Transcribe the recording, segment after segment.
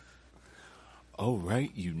All right,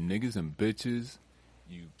 you niggas and bitches,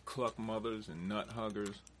 you cluck mothers and nut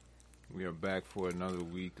huggers, we are back for another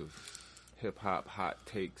week of hip-hop hot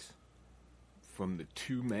takes from the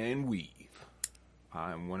two-man weave.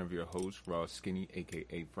 I am one of your hosts, Raw Skinny,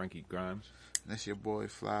 a.k.a. Frankie Grimes. That's your boy,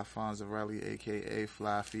 Fly Fonzarelli, a.k.a.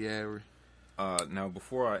 Fly Fieri. Now,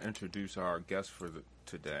 before I introduce our guest for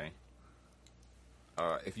today,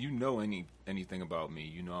 if you know anything about me,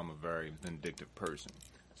 you know I'm a very vindictive person.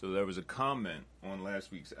 So there was a comment on last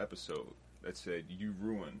week's episode that said, you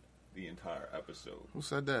ruined the entire episode. Who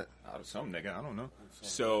said that? Some nigga, I don't know.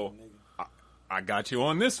 So I got you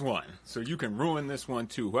on this one. So you can ruin this one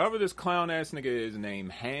too. Whoever this clown ass nigga is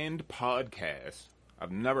named Hand Podcast.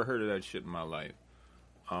 I've never heard of that shit in my life.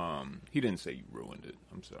 He didn't say you ruined it.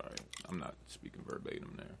 I'm sorry. I'm not speaking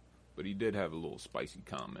verbatim there. But he did have a little spicy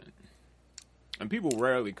comment. And people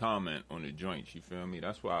rarely comment on the joints, you feel me?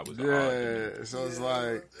 That's why I was arguing. So it's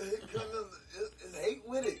like... It's hate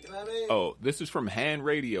with it, you know what I mean? Oh, this is from Hand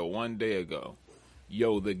Radio one day ago.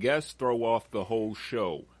 Yo, the guests throw off the whole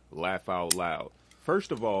show. Laugh out loud.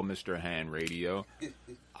 First of all, Mr. Hand Radio,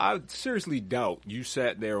 I seriously doubt you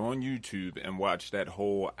sat there on YouTube and watched that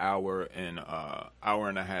whole hour and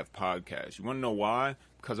a half podcast. You want to know why?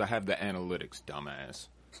 Because I have the analytics, dumbass.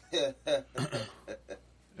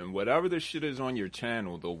 And whatever the shit is on your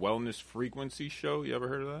channel, the Wellness Frequency Show, you ever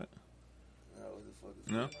heard of that? No, what the fuck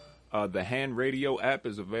is No? The Hand Radio app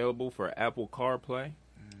is available for Apple CarPlay.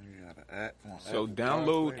 You got an app on So Apple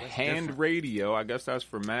download CarPlay? Hand Different. Radio. I guess that's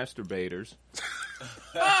for masturbators.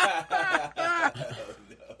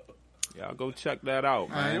 Yeah, I'll go check that out,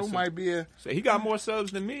 man. Man, might be he got more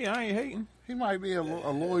subs than me. I ain't hating. He might be a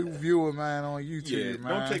loyal viewer, man, on YouTube, Yeah,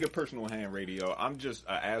 man. don't take it personal, Hand Radio. I'm just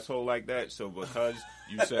an asshole like that. So because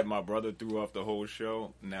you said my brother threw off the whole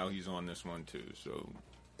show, now he's on this one too. So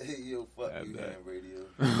Yo, fuck you, that. Hand Radio.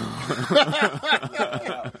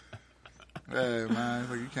 Yeah, man,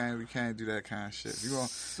 like we can't do that kind of shit.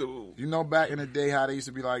 So You know, back in the day, how they used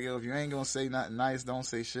to be like, yo, if you ain't gonna say nothing nice, don't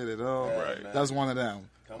say shit at all. Right. Man. That's one of them.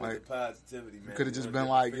 Come Like, with the positivity, man. could have just You been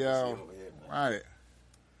know, like, frequency yo, over here, man. right?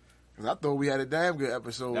 Because I thought we had a damn good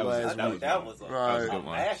episode That was- last that week. That was a Right.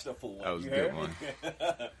 masterful one. That was a you good heard one.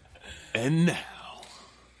 me? And now,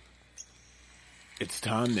 it's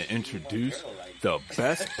time to introduce the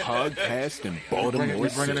best podcast in Baltimore We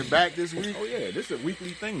bringing City. it back this week. Oh yeah, this is a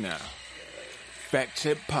weekly thing now. Fact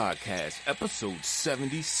Check Podcast, episode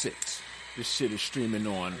 76. This shit is streaming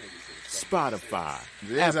on Spotify,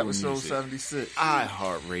 It is Apple episode Music, 76.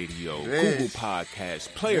 iHeartRadio, It is. Google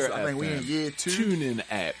Podcasts, Player I think we in year FM, 2. TuneIn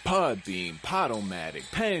app, Podbean, Podomatic,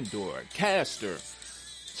 Pandora, Caster,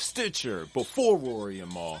 Stitcher, before Rory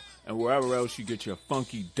and Mall, and wherever else you get your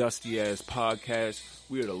funky, dusty-ass podcasts.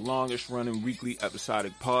 We are the longest-running weekly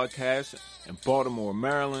episodic podcast in Baltimore,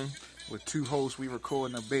 Maryland. With 2 hosts, we record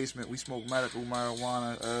in the basement. We smoke medical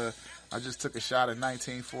marijuana. I just took a shot at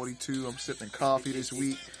 1942. I'm sipping coffee this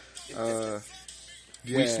week.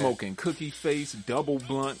 We smoking cookie face, double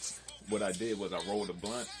blunts. What I did was I rolled a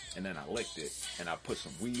blunt and then I licked it and I put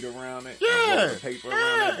some weed around it. And rolled the paper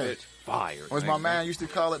around that bitch. Fire. Or as my man used to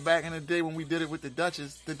call it back in the day when we did it with the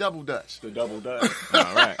Dutchess, the double Dutch. The double dutch.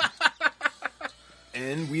 All right.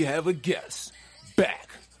 And we have a guest back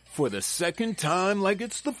for the second time like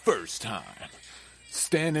it's the first time.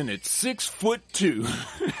 Standing at 6'2".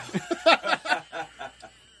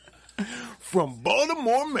 From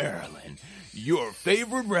Baltimore, Maryland, your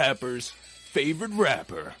favorite rapper's favorite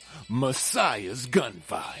rapper, Messiah's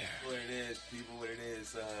Gunfire. What it is, people, what it is,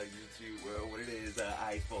 YouTube world, what it is,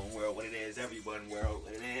 iPhone world, what it is, everyone world,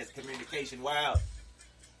 what it is, communication world.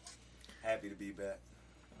 Happy to be back.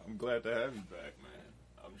 I'm glad to have you back,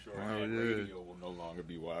 man. I'm sure Hand yeah. Radio will no longer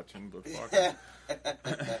be watching, but fuck it.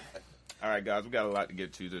 All right, guys, we got a lot to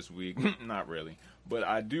get to this week. Not really. But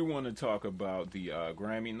I do want to talk about the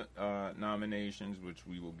Grammy nominations, which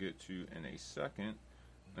we will get to in a second.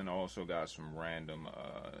 And I also got some random...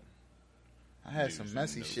 I had news some and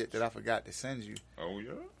messy notes. shit that I forgot to send you. Oh,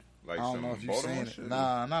 yeah? Like I don't some know if you've Baltimore seen it. shit?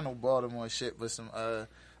 Nah, not no Baltimore shit, but some,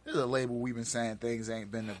 there's a label we've been saying things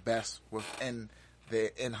ain't been the best within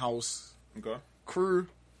their in-house Okay. crew.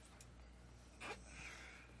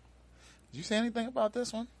 Did you say anything about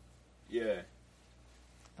this one? Yeah.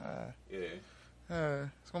 Yeah. Yeah.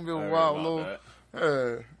 It's gonna be I a heard wild about little.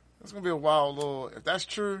 that. It's gonna be a wild little. If that's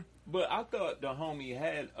true, But I thought the homie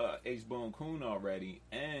had Ace Bone Coon already,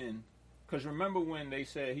 and because remember when they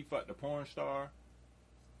said he fucked a porn star,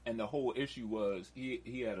 and the whole issue was he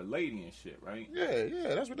had a lady and shit, right? yeah,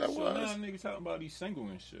 that's what that So was. now niggas talking about he's single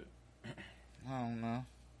and shit. I don't know.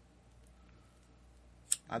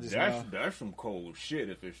 I just know. That's some cold shit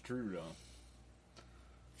if it's true though.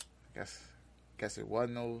 guess it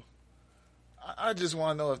wasn't no. I just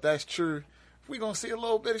want to know if that's true. If we gonna see a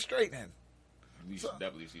little bit of straightening. We should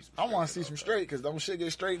definitely see some. I want to see some straight because them shit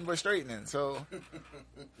get straightened by straightening. So,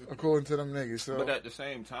 according to them niggas. So, but at the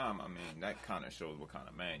same time, I mean, that kind of shows what kind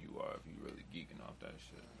of man you are if you really geeking off that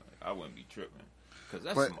shit. Like, I wouldn't be tripping because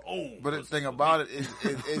that's some old. But the thing about it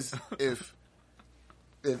is if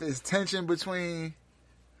it's tension between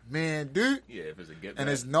me and Duke, yeah, if it's a get and back.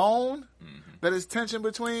 it's known that it's tension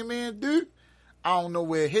between me and Duke, I don't know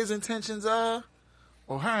where his intentions are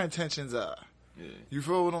or her intentions are. Yeah. You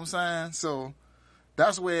feel what I'm saying? So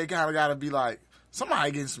that's where it kind of got to be like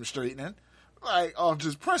somebody getting some straightening, like off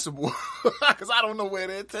just principle, because I don't know where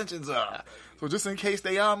their intentions are. So just in case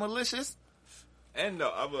they are malicious. And the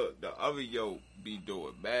other yo be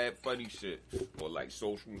doing bad funny shit or like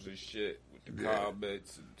socials and shit with the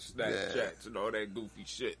comments and Snapchats and all that goofy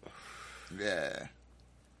shit. Yeah.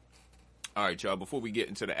 All right, y'all. Before we get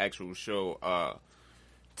into the actual show,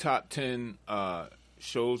 top 10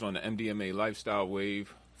 shows on the MDMA lifestyle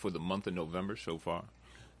wave for the month of November so far.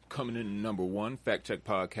 Coming in number 1, Fact Check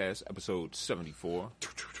Podcast, episode 74.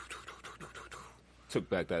 Took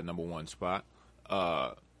back that number 1 spot.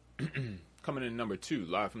 Coming in number 2,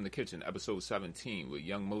 Live from the Kitchen, episode 17, with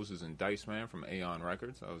Young Moses and Dice Man from Aeon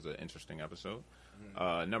Records. That was an interesting episode.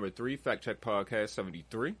 Number 3, Fact Check Podcast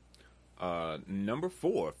 73. Number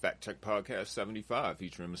 4, Fact Check Podcast 75,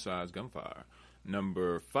 featuring Messiah's Gunfire.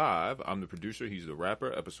 Number 5, I'm the Producer, He's the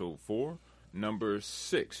Rapper, episode 4. Number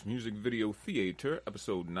 6, Music Video Theater,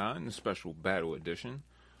 episode 9, the special battle edition.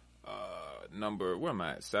 Where am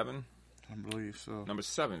I at? 7? I believe so. Number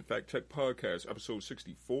 7, Fact Check Podcast, episode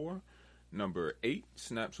 64. Number 8,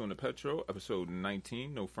 Snaps on the Petro, episode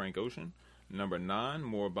 19, No Frank Ocean. Number 9,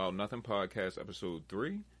 More About Nothing Podcast, episode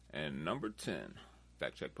 3. And number 10,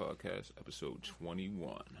 Fact Check Podcast, episode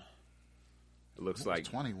 21. It looks like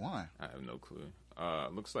 21. I have no clue.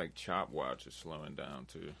 Looks like Chop Watch is slowing down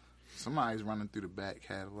too. Somebody's running through the back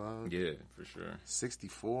catalog. Yeah, for sure.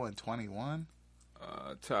 64 and 21.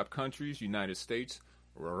 Top countries: United States,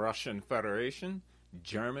 Russian Federation,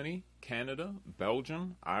 Germany, Canada,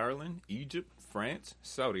 Belgium, Ireland, Egypt, France,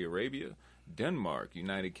 Saudi Arabia, Denmark,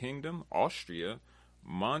 United Kingdom, Austria,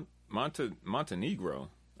 Montenegro.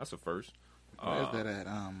 That's a first. Where's that at?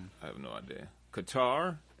 I have no idea.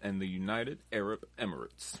 Qatar and the United Arab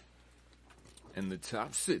Emirates. And the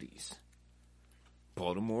top cities: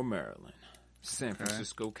 Baltimore, Maryland, San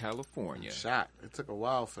Francisco, California. Shot. It took a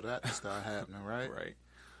while for that to start happening, right? Right.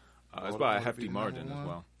 It's by a hefty margin as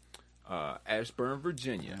well. Ashburn,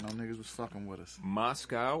 Virginia. No niggas was fucking with us.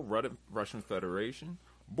 Moscow, Russian Federation.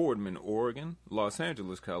 Boardman, Oregon. Los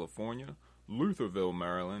Angeles, California. Lutherville,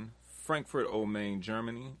 Maryland. Frankfurt am Main,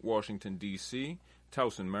 Germany. Washington, D.C.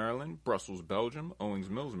 Towson, Maryland. Brussels, Belgium. Owings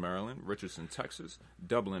Mills, Maryland. Richardson, Texas.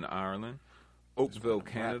 Dublin, Ireland. Oakville,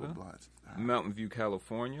 Canada. Mountain View,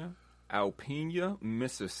 California. Alpena,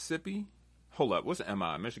 Mississippi. Hold up. What's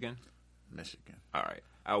MI? Michigan? Michigan. All right.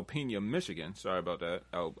 Alpena, Michigan. Sorry about that.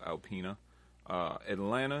 Alpena.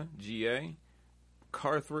 Atlanta, GA.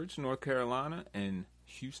 Carthage, North Carolina. And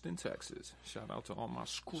Houston, Texas. Shout out to all my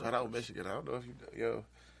schools. Shout out Michigan. I don't know if you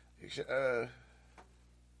see,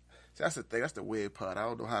 that's the thing. That's the weird part. I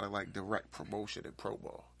don't know how to like direct promotion in pro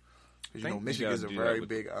ball. You know, Michigan's a very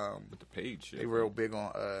big with the page shit. They real big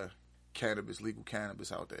on cannabis, legal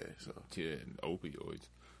cannabis out there. So yeah, and opioids.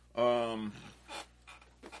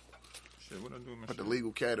 Shit, what I do? But the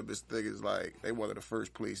legal cannabis thing is like they one of the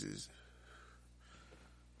first places.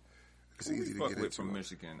 It's easy to get into from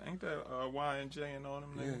Michigan. Ain't that Y and J and all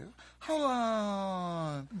them niggas? Yeah. Hold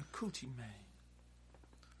on, Coochie Man.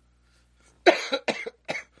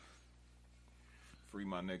 Free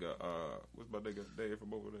my nigga, what's my nigga Dave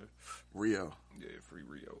from over there? Rio. Yeah, free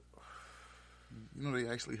Rio. You know they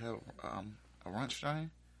actually have a runch strain?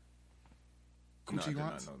 Coochie Runts? I did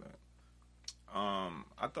not know that.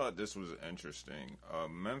 I thought this was interesting. A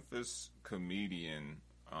Memphis comedian,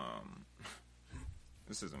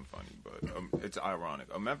 this isn't funny, but it's ironic.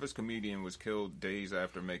 A Memphis comedian was killed days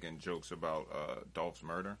after making jokes about Dolph's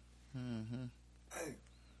murder. Mm-hmm.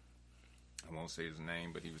 I won't say his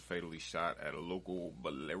name, but he was fatally shot at a local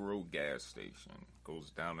Valero gas station. Goes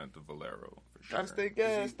down at the Valero, for sure. Gotta stay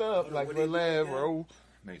gassed up like Valero.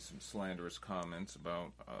 Made some slanderous comments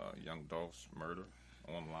about young Dolph's murder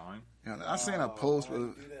online. Yeah, I seen a post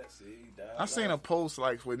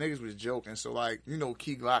like where niggas was joking. So like, you know,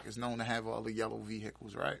 Key Glock is known to have all the yellow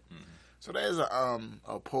vehicles, right? Mm-hmm. So there's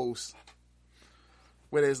a post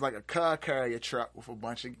where there's like a car carrier truck with a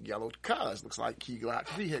bunch of yellow cars. Looks like Key Glock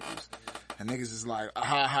vehicles. And niggas is like,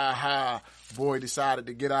 ha ha ha, boy decided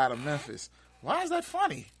to get out of Memphis. Why is that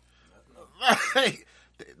funny? Like,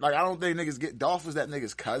 like, I don't think niggas get Dolph was that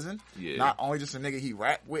nigga's cousin. Yeah. Not only just a nigga he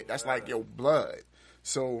rap with. That's like your blood.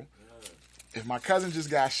 So if my cousin just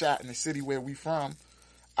got shot in the city where we from,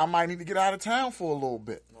 I might need to get out of town for a little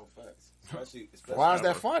bit. No facts. Especially Why is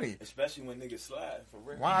that funny? Especially when niggas slide for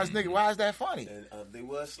real. Why is that funny? And they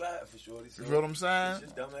was sliding for sure. So You feel what I'm saying? It's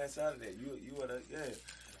just dumbass out of there. You are the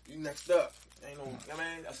You next up. Ain't no. I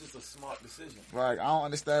mean, that's just a smart decision. Like, I don't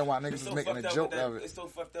understand why niggas It's is so making fucked a up joke with that. of it. It's so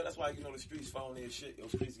fucked up. That's why the streets phony as shit. Yo,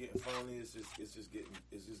 streets getting phony. It's just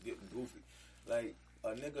getting goofy. Like a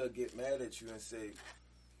nigga get mad at you and say,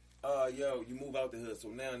 yo, you move out the hood. So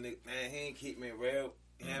now, nigga, man, he ain't keep me real.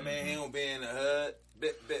 Yeah, man, he don't be in the hood.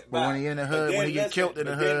 But when he in the hood, when he get killed in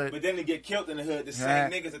the hood. But then he get killed in the hood, the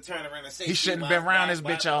same niggas will turn around and say, he shouldn't have been around this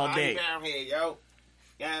bitch all day. Down here, yo.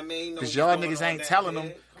 Yeah, I mean, Cause y'all niggas ain't telling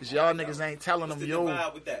them. Cause y'all niggas ain't telling them, yo.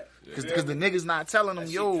 Cause the niggas not telling them,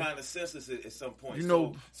 yo. Kind of senseless at some point. You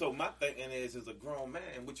know. So my thinking is, as a grown man,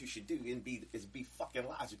 what you should do is be fucking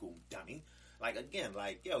logical, dummy. Like, again,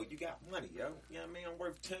 like, yo, you got money, yo. You know what I mean? I'm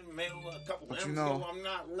worth 10 mil, a couple but M's, you know, I'm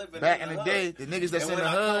not living back in the hood. day, the niggas that's and in the when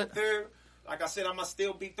I hood. come through, like I said, I'ma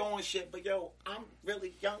still be throwing shit, but yo, I'm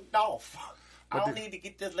really young Dolph. I don't need to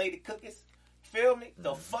get this lady cookies. Feel me?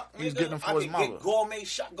 The fuck, nigga? He's getting them for I his can mother. get gourmet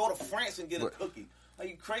shop, go to France and get a cookie. Are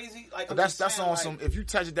you crazy? Like, But that's on like, some. If you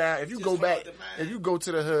touch down, if you just go back, fucked up, man. if you go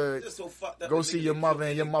to the hood, It's so fucked up go that see niggas your get mother killed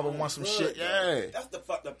and your in mother their want some own shit. hood, yo. Yeah, That's the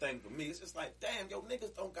fucked up thing for me. It's just like, damn, yo,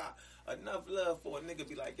 niggas don't got enough love for a nigga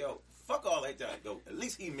be like, yo, fuck all that time, yo. At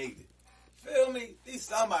least he made it. Feel me? At least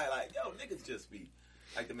somebody like, yo, niggas just be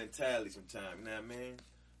like the mentality sometimes, you know what I mean?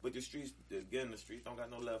 But the streets, again, the streets don't got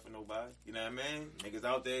no love for nobody. You know what I mean? Niggas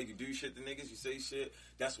out there, you do shit to niggas, you say shit.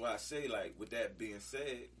 That's why I say, like, with that being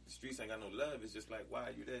said, the streets ain't got no love. It's just like, why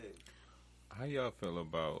are you there? How y'all feel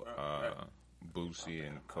about Boosie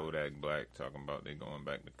and Kodak Black talking about they going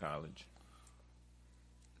back to college?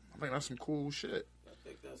 I think that's some cool shit. I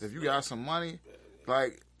think that's If you got some money,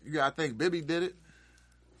 like, you gotta think Bibby did it.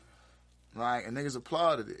 Like, and niggas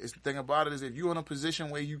applauded it. It's the thing about it is if you in a position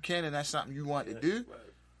where you can and that's something you want to do. Right.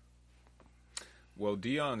 Well,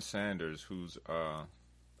 Deion Sanders, who's,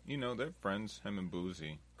 they're friends, him and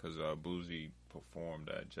Boosie, because Boosie performed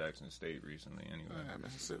at Jackson State recently anyway.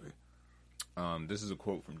 Mississippi. This is a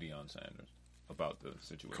quote from Deion Sanders about the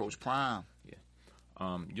situation. Coach Prime.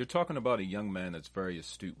 Yeah. You're talking about a young man that's very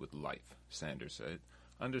astute with life, Sanders said,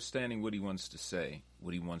 understanding what he wants to say,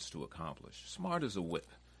 what he wants to accomplish. Smart as a whip,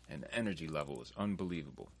 and the energy level is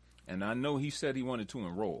unbelievable. And I know he said he wanted to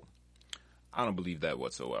enroll. I don't believe that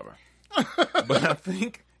whatsoever. But I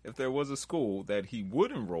think if there was a school that he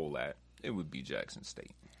would enroll at, it would be Jackson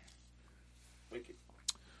State.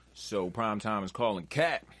 So Primetime is calling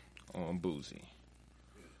Cat on Boosie.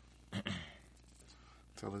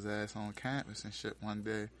 Tell his ass on campus and shit one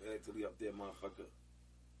day. Yeah, to be up there, motherfucker.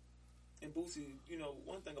 And Boosie,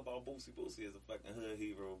 one thing about Boosie is a fucking hood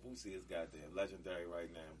hero. Boosie is goddamn legendary right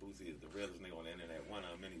now. Boosie is the realest nigga on the internet. One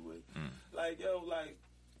of them anyway. Like, yo, like,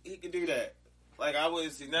 he could do that. Like, I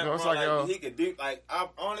would see nothing wrong. Like, he could do, like,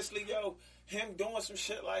 honestly, yo, him doing some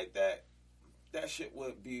shit like that, that shit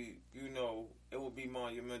would be, it would be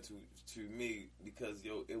monumental to me because,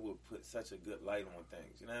 yo, it would put such a good light on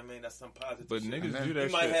things. You know what I mean? That's some positive but shit. Niggas do that you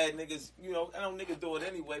shit. might have niggas, I know niggas do it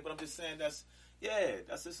anyway, but I'm just saying that's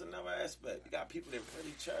just another aspect. You got people that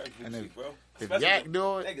really cherish Boosie, bro. If Yak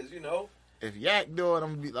do it, niggas, if Yak do it,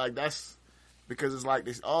 I'm gonna be like, that's because it's like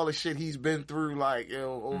this all the shit he's been through, like,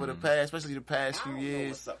 over the past, especially the past few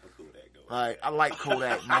years. What's up with Kodak, though? Like, I like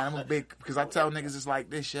Kodak, man. I'm a big, because I tell niggas it's like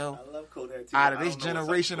this, yo. I love Kodak too. Out of this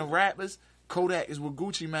generation of rappers, Kodak is what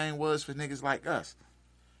Gucci Mane was for niggas like us.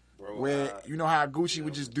 Bro, Where, you know how Gucci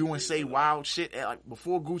would just do and say wild shit. Like,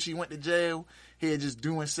 before Gucci went to jail, he'd just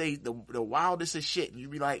do and say the wildest of shit. And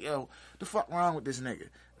you'd be like, yo, the fuck wrong with this nigga?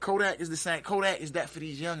 Kodak is the same. Kodak is that for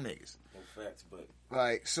these young niggas. No facts, but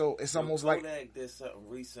like, so it's almost Kodak like Kodak did something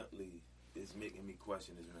recently that's making me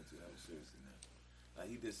question his mental health seriously now. Like,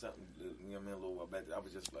 he did something, a little while back. I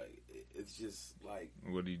was just like, it's just like,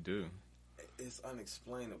 What'd he do? it's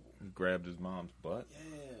unexplainable. He grabbed his mom's butt?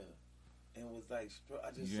 Yeah. And was like,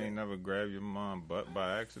 I just You said, ain't never grabbed your mom's butt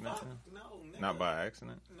by accident? no, nigga. Not by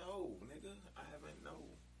accident? No, nigga. I haven't, no.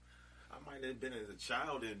 I might have been as a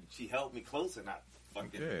child and she held me close and not fucking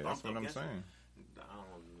Yeah, that's bumped what I'm against her. saying. I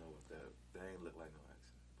don't know what that ain't look like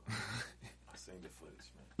no accident. But I seen the footage,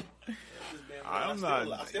 man.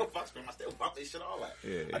 I still fucks with him. I still bump this shit all that.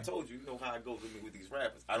 Yeah. I told you, how it goes with me with these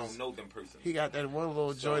rappers. I don't know them personally. he got that one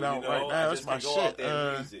little joint out I right now. That's just my can go shit. out there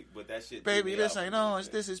and music, but that shit Baby, threw me this out ain't a little orange.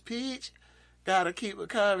 bit. This is peach. Gotta keep it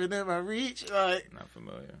covered in my reach. Like, Not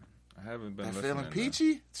familiar. I haven't been I'm listening. feeling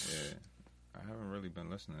peachy. Yeah. I haven't really been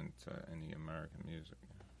listening to any American music.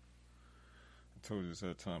 told you it's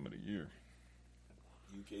that time of the year.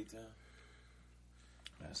 UK time.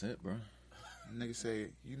 That's it, bro. Nigga say,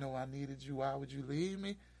 you know I needed you. Why would you leave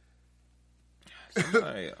me?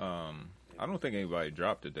 Somebody, I don't think anybody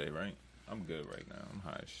dropped today, right? I'm good right now. I'm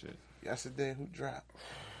high as shit. Yesterday, who dropped?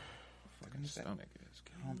 Fucking stomach is.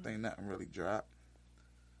 I don't think nothing really dropped.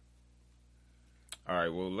 All right,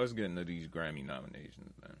 well, let's get into these Grammy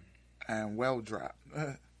nominations then. And well dropped.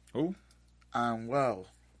 Who? I'm well.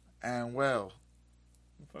 And well.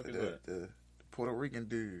 What the fuck is that? The Puerto Rican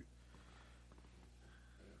dude.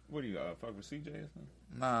 What do you fuck with CJ or something?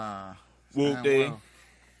 Nah. Whoop And day. well.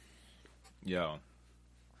 Yo,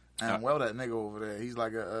 And well, that nigga over there, he's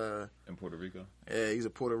like a, in Puerto Rico? yeah, he's a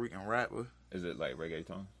Puerto Rican rapper. Is it like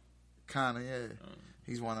reggaeton? Kinda, yeah.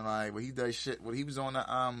 He's one of like, but he does shit. Well, he was on the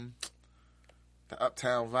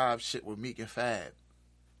Uptown Vibe shit with Meek and Fab.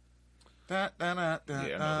 Yeah, I know what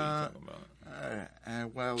you're talking about.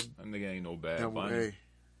 And well, That nigga ain't no Bad Double Bunny. A.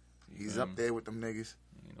 He's up there with them niggas.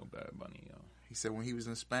 Ain't no Bad Bunny, yo. He said when he was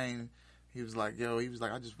in Spain, he was like,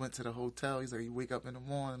 I just went to the hotel. He's like, you wake up in the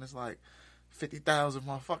morning, it's like 50,000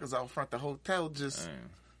 motherfuckers out front the hotel just. Damn.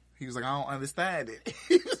 He was like, I don't understand it.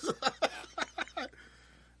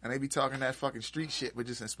 And they be talking that fucking street shit, but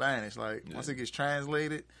just in Spanish. Like, once it gets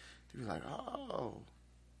translated, he was like, oh, all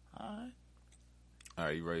right. All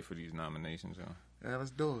right, you ready for these nominations, yo? Yeah, let's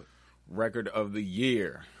do it. Record of the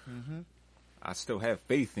year. Mm-hmm. I Still Have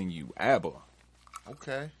Faith in You, ABBA.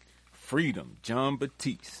 Okay. Freedom, John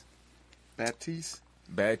Batiste. Baptiste?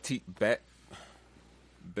 Batiste.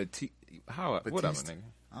 How? Whatever, Batiste. nigga.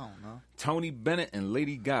 I don't know. Tony Bennett and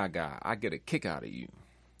Lady Gaga, I Get a Kick Out of You.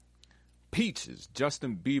 Peaches,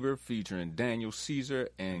 Justin Bieber featuring Daniel Caesar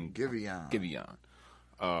and Giveon.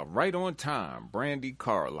 Right on Time, Brandy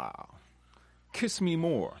Carlisle. Kiss Me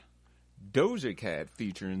More, Doja Cat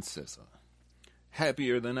featuring SZA.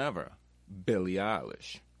 Happier Than Ever, Billie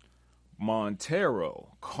Eilish.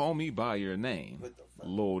 Montero, Call Me By Your Name,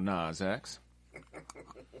 Lil Nas X.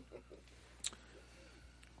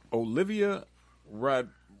 Olivia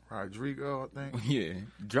Rodrigo, I think. Yeah,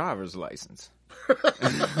 Driver's License.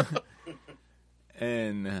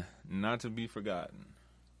 And not to be forgotten,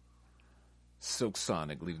 Silk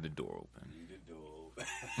Sonic, Leave the Door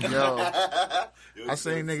Open. Yo, I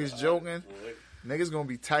seen niggas joking. Niggas gonna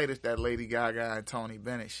be tight if that Lady Gaga and Tony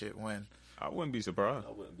Bennett shit win. I wouldn't be surprised.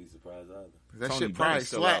 I wouldn't be surprised either. That Tony shit probably Bennett's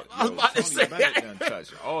still slap. out. I was Yo, about to Tony say Bennett that. done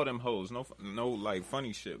touched all them hoes. No, like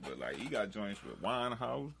funny shit, but like he got joints with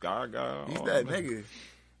Winehouse, Gaga. He's all that them. nigga.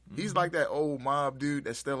 He's like that old mob dude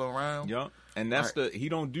that's still around. Yeah, and that's he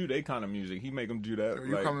don't do that kind of music. He make them do that.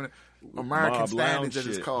 You like, coming American mob Standard, lounge as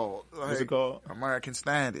it's shit. called. What's it Like, called? American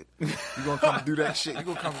Standard. You gonna come do that shit? You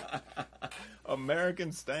gonna come?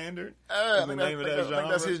 American Standard. I Is the think name of that genre.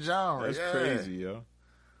 that's his genre. That's yeah. crazy, yo.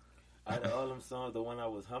 Out of all them songs, the one I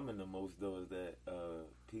was humming the most though is that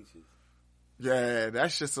Peaches. Yeah,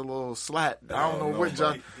 that's just a little slap. I don't know what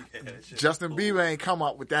Yeah, that shit Justin cool. Bieber ain't come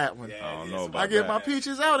up with that one. Yeah, I don't yeah, know so about I get that. my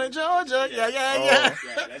peaches out in Georgia. Yeah. that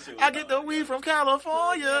shit was I get the hard. weed from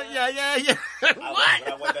California. Yeah. When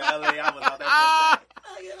I went to LA, I was out there.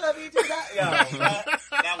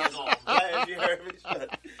 That was on blast. You heard me?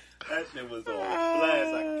 That shit was on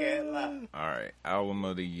blast. I can't lie. All right, album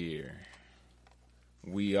of the year.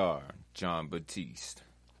 We Are John Batiste.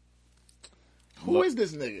 Who is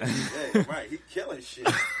this nigga? Yeah, right. He killing shit.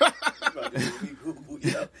 You about to make me Google,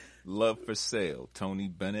 yo. Love for Sale, Tony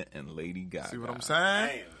Bennett and Lady Gaga. See what I'm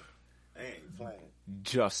saying? Damn. I ain't playing.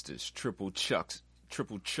 Justice, Triple Chucks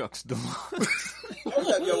Deluxe. Hold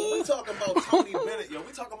up, yo. We talking about Tony Bennett, yo.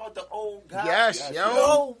 We talking about the old guy. Yes, yo.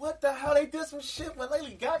 Yo, what the hell? They did some shit with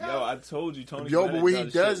Lady Gaga. Yo, I told you Tony Yo, Bennett but what he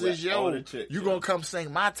does shit is, with all yo, the chicks, you yo. gonna come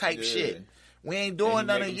sing my type Yeah. shit. We ain't And doing he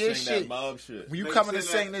none make of them your sing shit. that mob shit. When you Make coming to that-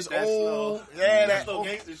 sing this that old, slow- yeah, that that slow old,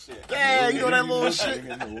 gangster shit. yeah, you know that little You shit.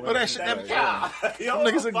 in the way. But that shit, them, Yo, them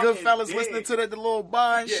niggas are fucking good fellas dead. listening to the little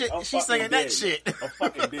bar and Yeah, shit. I'm And she fucking singing dead. that shit. I'm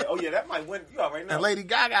fucking dead. Oh yeah, that might win. You already know. And Lady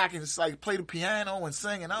Gaga can like play the piano and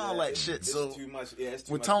sing and all Yeah, that shit. It's So too much. Yeah, it's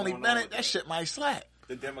too with much Tony going on Bennett, with that shit might slap.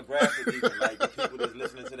 The demographic, even like the people that's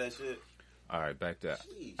listening to that shit. All right, back to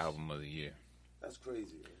Jeez. album of the year. That's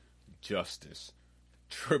crazy. Man. Justice,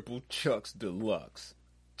 Triple Chucks Deluxe,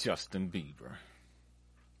 Justin Bieber.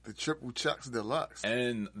 The Triple Chucks Deluxe.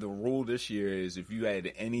 And the rule this year is if you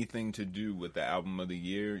had anything to do with the album of the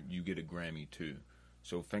year, you get a Grammy too.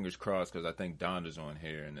 So fingers crossed, because I think Donda's on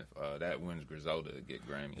here, and if that wins, Griselda will get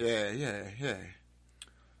Grammy.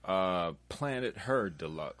 Yeah. Planet Her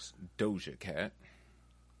Deluxe, Doja Cat.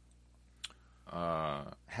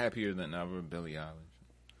 Happier Than Ever, Billie Eilish.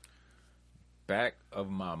 Back of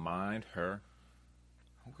My Mind, Her.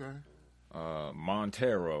 Okay.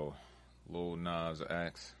 Montero, Lil Nas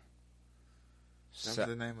X. That was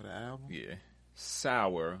the name of the album? Yeah.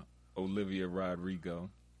 Sour, Olivia Rodrigo.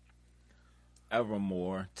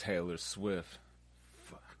 Evermore, Taylor Swift.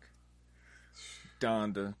 Fuck.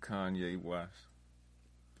 Donda, Kanye West.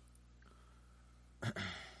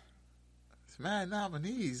 It's mad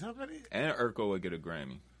nominees. How many? And Urkel would get a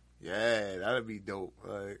Grammy. Yeah, that'd be dope.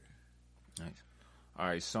 Like, Nice. All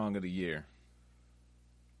right, Song of the Year.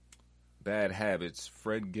 Bad Habits,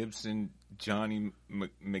 Fred Gibson, Johnny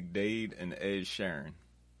McDade, and Ed Sheeran.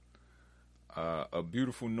 A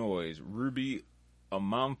Beautiful Noise, Ruby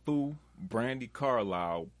Amanfu, Brandy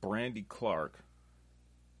Carlisle, Brandy Clark,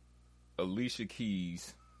 Alicia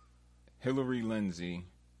Keys, Hillary Lindsay,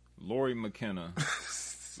 Lori McKenna,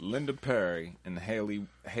 Linda Perry, and Haley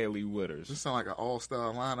Witters. this sound like an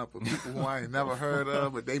all-star lineup of people who I ain't never heard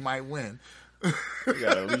of, but they might win. You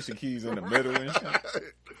got Alicia Keys in the middle and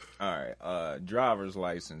shit. All right, driver's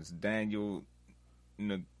license, Daniel.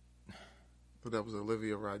 But that was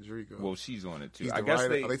Olivia Rodrigo. Well, she's on it too. He's I the guess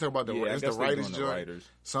writer. Are they talking about the I it's guess the they writers doing the joint? writers.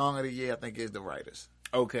 Song of the Year, I think, is the writers.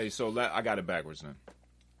 Okay, so I got it backwards then.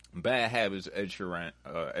 Bad Habits, Ed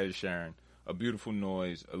Sheeran. A Beautiful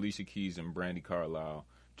Noise, Alicia Keys and Brandy Carlisle.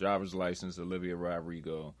 Driver's License, Olivia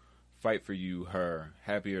Rodrigo. Fight for You, Her.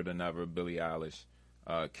 Happier Than Ever, Billie Eilish.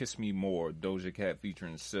 Kiss Me More, Doja Cat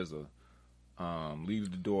featuring SZA.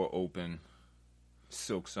 Leave the Door Open,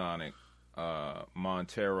 Silk Sonic.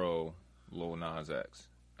 Montero, Lil Nas X.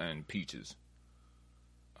 And Peaches,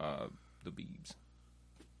 the Biebs.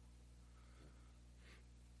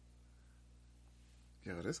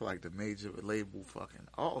 Yo, this is like the major label fucking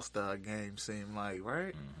all-star game seem like,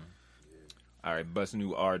 right? All right, best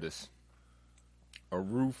new artist.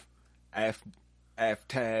 Aruj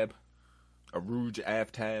Aftab.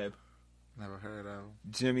 Never heard of him.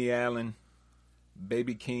 Jimmy Allen.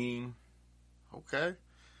 Baby Keem. Okay.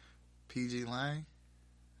 PG Lang.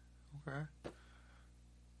 Okay.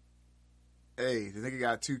 Hey, the nigga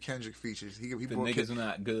got 2 Kendrick features. He The brought nigga's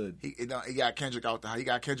not good. he got Kendrick out the house. He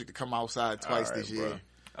got Kendrick to come outside twice All right, this year.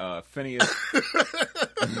 Phineas.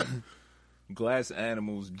 Glass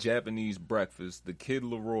Animals, Japanese Breakfast, The Kid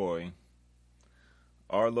Laroi,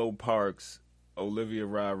 Arlo Parks, Olivia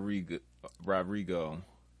Rodrigo,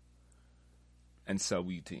 and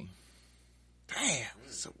Saweetie. Damn,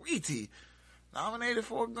 Saweetie nominated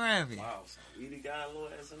for a Grammy. Wow, so we got a little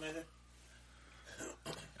ass in there.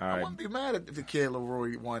 All I right, wouldn't be mad if the Kid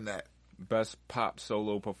Laroi won that. best pop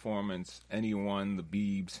solo performance, Anyone, The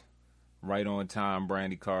Biebs, Right on Time,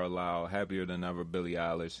 Brandy Carlisle, Happier Than Ever, Billie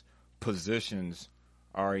Eilish, Positions,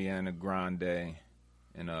 Ariana Grande,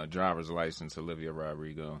 and Driver's License, Olivia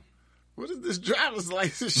Rodrigo. What is this driver's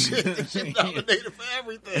license shit? This shit nominated for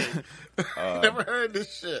everything. Never heard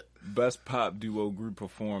this shit. Best pop duo group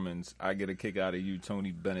performance, I Get a Kick Out of You,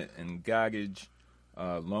 Tony Bennett and Gaggage,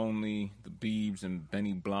 Lonely, The Biebs and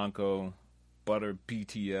Benny Blanco, Butter,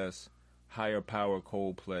 BTS, Higher Power,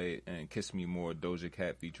 Coldplay, and Kiss Me More, Doja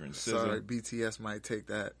Cat featuring SZA. Sorry, BTS might take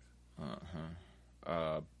that.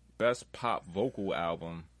 Best pop vocal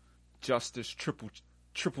album, Justice Triple Chuck.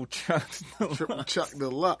 Triple Chuck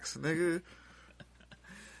Deluxe, nigga.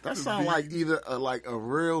 That sound like either a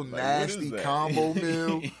real nasty that? combo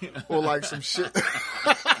meal or like some shit.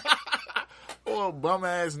 Or a bum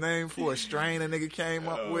ass name for a strain a nigga came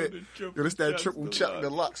up with. the Triple It's that Chuck Triple Chuck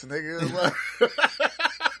Deluxe. Deluxe, nigga.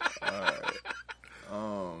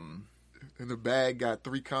 Um, And the bag got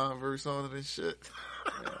 3 Converse on it and shit.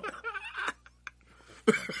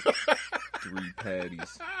 3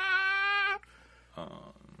 patties.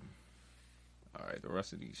 All right, the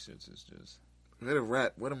rest of these shits is just Where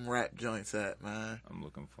them rap joints at, man? I'm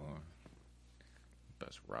looking for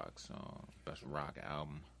best rock song, best rock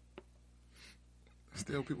album.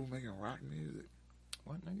 Still people making rock music.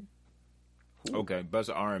 What, nigga? Okay, best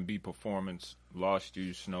R&B performance, Lost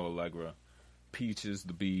You, Snow Allegra, Peaches,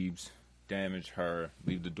 The Biebs, Damage, Her,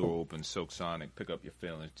 Leave the Door Open, Silk Sonic, Pick Up Your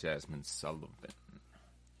Feelings, Jasmine Sullivan.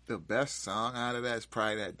 The best song out of that is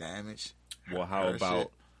probably that Damage. Well, how Her about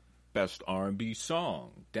shit. best R&B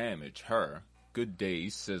song, Damage, Her, Good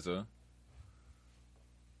Days, SZA.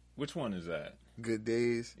 Which one is that? Good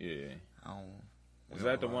Days. Yeah. I don't. Is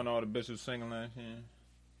that the one all the bitches singing last year?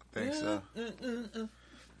 I think so.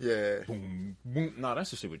 Yeah. Boom, boom. No,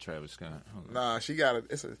 that's the shit with Travis Scott. Hold on. Nah, she got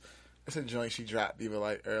it's a joint she dropped either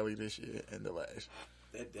like early this year and the last.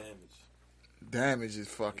 That Damage. Damage is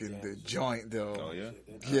fucking the joint though. Oh, yeah?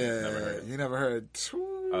 Yeah. Never heard. You never heard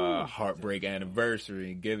Heartbreak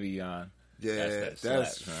Anniversary, Giveon. yeah, That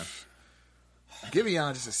slaps, man.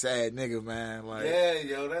 Giveon just a sad nigga, man. Like, yeah,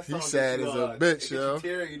 yo, that song. He's sad as a bitch, yo.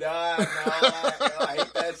 Teary died. No, I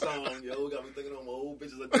hate that song, yo. Got me thinking of my old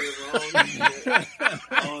bitches I did wrong.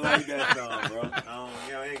 I don't like that song, bro.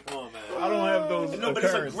 Ain't come on, man. I don't have those. No, but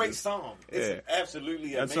it's a great song. It's Yeah.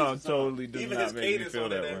 absolutely That amazing song totally does Even not his make me cadence feel on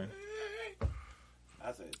that it, way.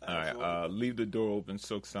 I say, All right, leave the door open,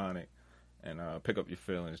 Silk Sonic, and pick up your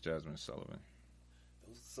feelings, Jasmine Sullivan.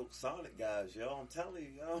 Those Silk Sonic guys, yo. I'm telling you,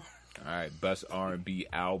 yo. All right, best R&B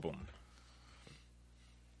album.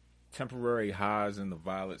 Temporary Highs in the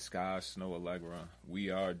Violet Sky, Snow Allegra. We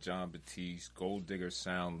Are, John Batiste. Gold Digger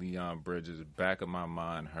Sound, Leon Bridges. Back of My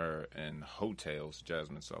Mind, Her. And Hotels,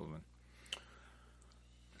 Jasmine Sullivan.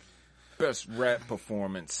 Best rap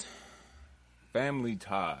performance. Family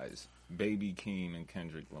Ties, Baby Keem and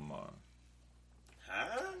Kendrick Lamar.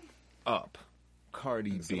 Huh? Up,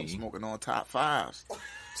 Cardi So I'm B. smoking on top fives.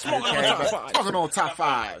 Smoking on top fives. Talking on top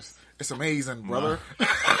fives. It's amazing, brother. That's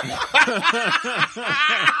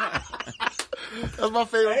my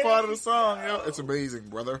favorite part of the song, yo. It's amazing,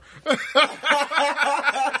 brother.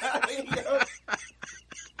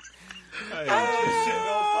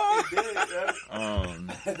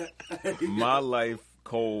 My Life,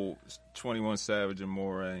 Cole, 21 Savage and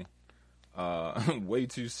Moray. Way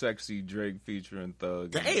Too Sexy, Drake featuring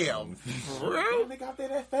Thug. Damn. For real? Damn, they got there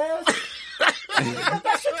that fast?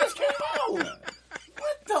 That shit just came out.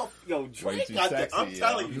 What the? Yo, Drake too got that. sexy, I'm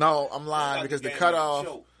telling you. No, I'm lying because the cutoff,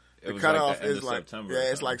 It was cutoff the end is of like September, yeah,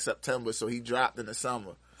 it's so. like September, so he dropped in the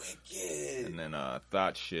summer. Wicked. And then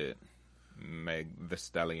Thought Shit, Meg The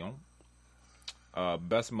Stallion.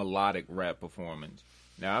 Best melodic rap performance.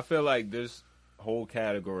 Now, I feel like this whole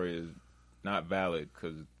category is not valid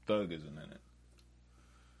because Thug isn't in it.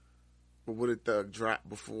 But what did Thug drop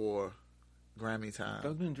before Grammy time?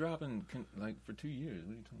 Thug's been dropping like for 2 years.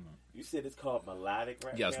 What are you talking about? You said it's called melodic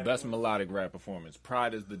rap? Yes, best melodic rap performance.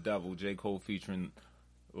 Pride is the Devil, J. Cole featuring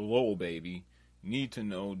Lil Baby. Need to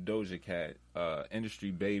Know, Doja Cat.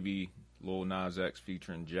 Industry Baby, Lil Nas X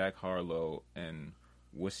featuring Jack Harlow. And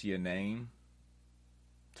What's Your Name?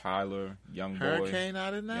 Tyler, Young Boy. Hurricane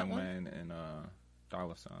out in that Young one? Man, and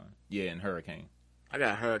Dollar Sign. Yeah, and Hurricane. I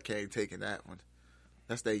got Hurricane taking that one.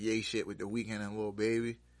 That's that Ye shit with The Weeknd and Lil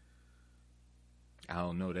Baby. I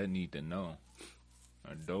don't know. That Need to Know.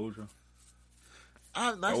 Or Doja.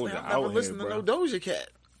 I've Doja never out listened here, to no bro. Doja Cat.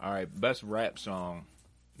 All right, best rap song.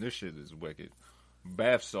 This shit is wicked.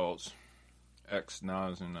 Bath Salts, X,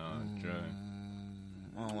 Nas, and Dre.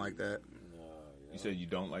 I don't like that. You said you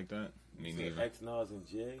don't like that? Me neither. X, Nas, and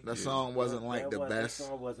J. That song wasn't like the best. That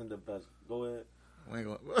song wasn't the best. Go ahead. We ain't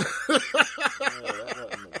gonna- Yeah, that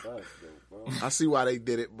wasn't the best, though, bro. I see why they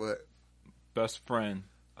did it, but Best Friend,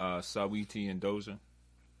 Sawiti and Doja.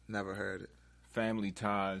 never heard it. Family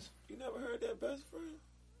Ties. You never heard that best friend?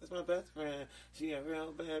 That's my best friend. She a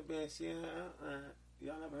real bad bitch.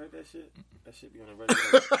 Y'all never heard that shit? That shit be on the radio.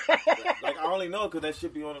 Like, I only know because that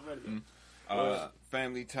shit be on the radio.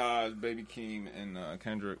 Family Ties, Baby Keem and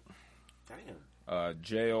Kendrick. Damn.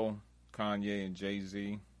 Jail, Kanye and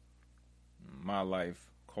Jay-Z. My Life,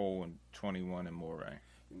 Cole and 21 and Moray.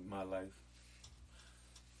 My Life.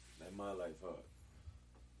 That My Life up.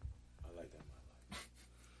 I like that My Life.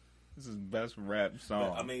 This is best rap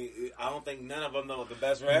song. I mean, I don't think none of them know the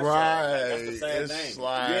best rap Right. song. Like, that's the same It's thing.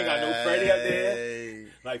 like, You ain't got no Freddie up there.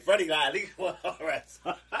 Like, Freddie got at least one rap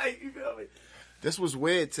song. You feel me? This was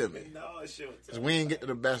weird to me. No, shit. Because we ain't get to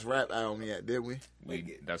the best rap album yet, did we?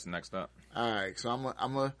 That's next up. All right, so I'm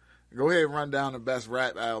going to go ahead and run down the best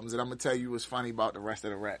rap albums, and I'm going to tell you what's funny about the rest of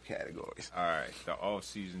the rap categories. All right, the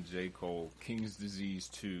off-season J. Cole, King's Disease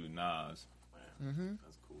 2, Nas.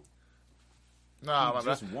 That's cool. No,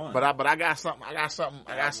 Just one. But I got something. I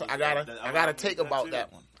gotta take about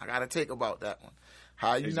that one. I gotta take about that one.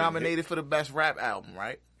 How you Is it nominated for the best rap album,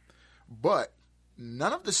 right? But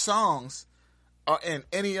none of the songs are in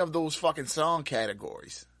any of those fucking song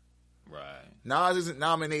categories. Right. Nas isn't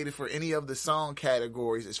nominated for any of the song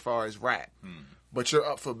categories as far as rap. But you're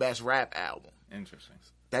up for best rap album. Interesting.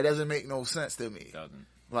 That doesn't make no sense to me. Doesn't.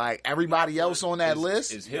 Like everybody else on that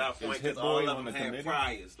list, Is You got a Hit, point is Hit because all Boy of on the them had committee?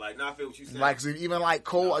 priors. Like, now I feel what you said. like so even like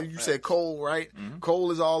Cole, you said Cole, right?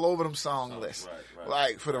 Cole is all over them song Songs, lists, right.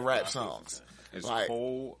 like for the Right, rap I feel what you're songs. saying. It's Like-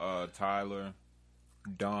 Cole, Tyler,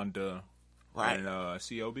 Donda, Right. and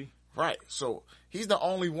COB. Right. So he's the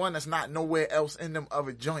only one that's not nowhere else in them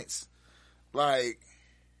other joints. Like,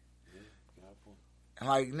 and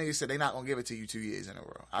like niggas said, they not gonna give it to you 2 years in a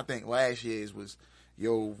row. I think last year's was,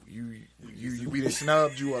 yo, we done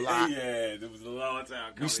snubbed you a lot. Yeah, it was a long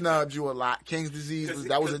time coming. We snubbed you a lot. King's Disease was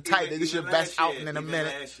that was a tight. This your best outing in a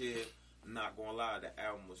minute. Last year, I'm not gonna lie, the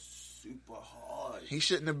album was super hard. He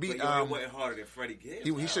shouldn't have beat. But yo, it wasn't harder than Freddie Gibbs.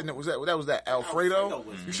 He shouldn't have. Was that Alfredo? Alfredo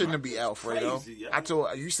was You shouldn't have beat Alfredo. crazy, yo. I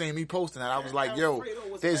told you seen me posting that. I was like, Alfredo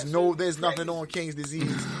yo, was there's absolutely nothing crazy. on King's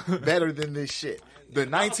Disease better than this shit. The That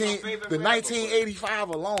was my favorite rapper, 1985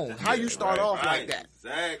 alone. How you start off like that?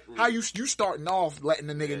 Exactly. How you starting off letting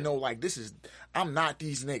the nigga know like this is I'm not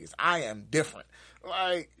these niggas. I am different.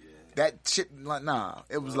 Like that shit. Like nah.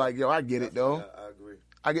 It was like yo, I get it though. I agree.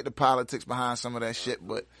 I get the politics behind some of that shit,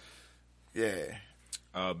 but yeah.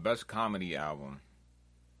 Best comedy album.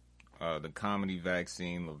 The Comedy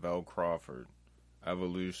Vaccine, Lavelle Crawford.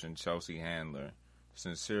 Evolution, Chelsea Handler.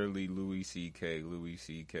 Sincerely, Louis C.K., Louis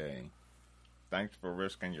C.K. Thanks for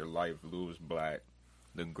Risking Your Life, Louis Black.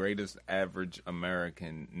 The Greatest Average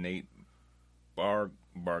American, Nate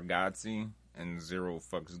Bargatze. And Zero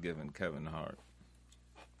Fucks Given, Kevin Hart.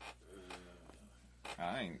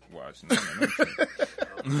 I ain't watched none of them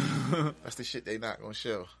shit. That's the shit they not gonna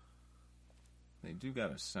show. They do got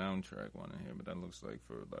a soundtrack one in here, but that looks like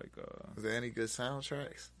for like Is there any good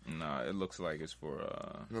soundtracks? nah, it looks like it's for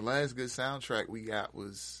The last good soundtrack we got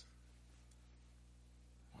was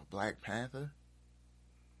Black Panther.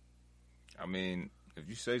 I mean, if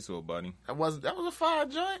you say so, buddy. That was a fire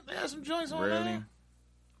joint. They had some joints on Really? there.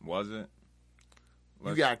 Was it?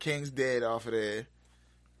 You got King's Dead off of there.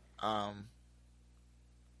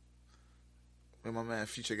 When my man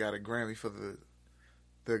Future got a Grammy for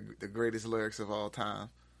the greatest lyrics of all time.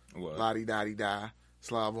 What? Lottie Dottie Die,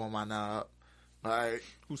 Slob on My Knob. Like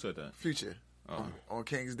Who said that? Future Oh. on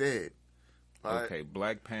King's Dead. Like, Okay,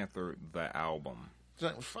 Black Panther, the album.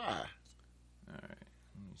 joint was fire. All right,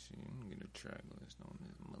 let me see. Let me get a track list on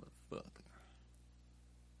this motherfucker.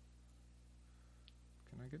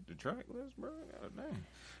 Can I get the track list, bro? God damn.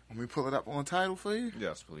 Let me pull it up on title for you.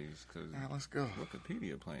 Yes, please, because All right, let's go.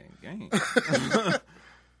 Wikipedia playing games. I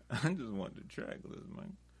just want the track list,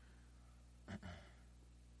 man.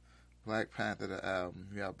 Black Panther, the album.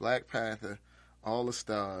 You got Black Panther, All the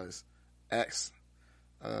Stars, X,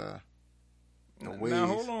 The Waves. Now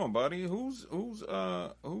hold on, buddy. Who's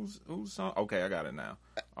song? Okay, I got it now.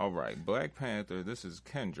 All right, Black Panther. This is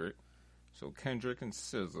Kendrick. So Kendrick and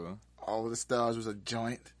SZA. All the Stars was a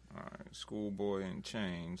joint. All right, Schoolboy and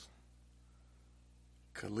Chains.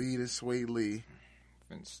 Khalid and Sway Lee,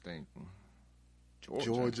 Vince Staples.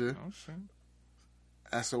 Georgia. Oh shit.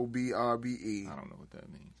 SOBRBE. I don't know what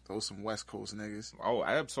that means. Those some West Coast niggas. Oh,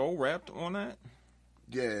 Ab-Soul rapped on that.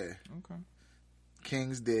 Yeah. Okay.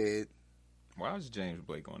 King's Dead. Why is James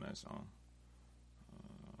Blake on that song?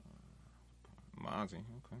 Mozzie.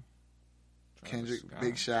 Okay. Kendrick, Scott.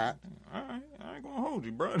 Big Shot. All right, I ain't gonna hold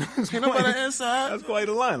you, bro. Ain't nobody inside. That's quite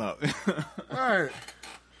a lineup. All right.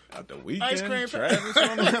 Got the Weeknd, Ice cream Travis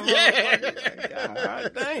on that. Yeah.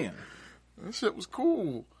 God damn. That shit was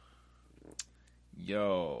cool.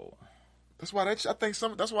 Yo. That's why that's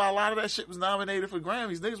why a lot of that shit was nominated for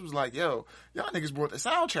Grammys. Niggas was like, yo, y'all niggas brought the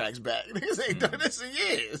soundtracks back. Niggas ain't done this in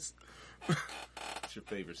years. What's your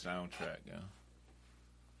favorite soundtrack, yo?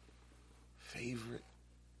 Favorite?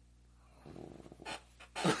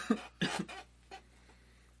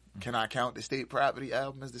 Can I count the State Property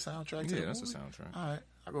album as the soundtrack to Yeah, the that's movie? a soundtrack. All right,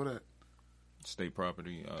 I'll go that. State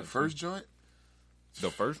Property. The first joint? The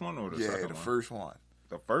first one or the second Yeah, one? the first one.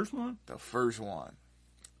 The first one? The first one.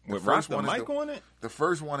 With first Rock the one is Mic the- on it? The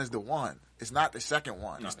first one is the one. It's not the second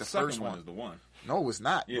one. No, It's the second first one. is the one. No, it's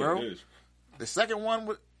not, Yeah, bro. it is. The second one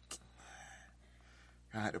would.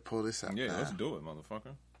 I had to pull this up. Yeah, now, let's do it,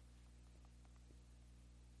 motherfucker.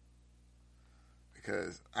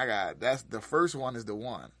 because that's the first one is the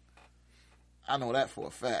one. I know that for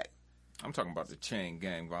a fact. I'm talking about the Chain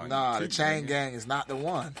Gang volume. Nah, 2, the Chain nigga. Gang is not the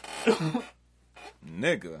one.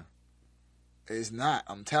 Nigga. It's not.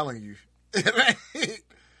 I'm telling you.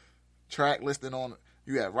 Track listing on.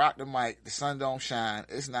 You got Rock the Mic, The Sun Don't Shine,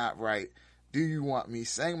 It's Not Right, Do You Want Me,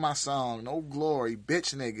 Sing My Song, No Glory,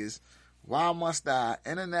 Bitch Niggas, Why Must I,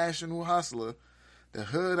 International Hustler, The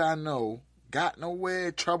Hood I Know, Got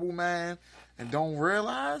Nowhere, Trouble Man, and Don't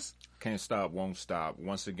Realize? Can't Stop, Won't Stop.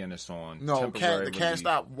 Once again, it's on. No, temporary Can't release.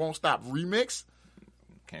 Stop, Won't Stop remix?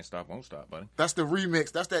 Can't Stop, Won't Stop, buddy. That's the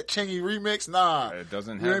remix. That's that Chingy remix? Nah. It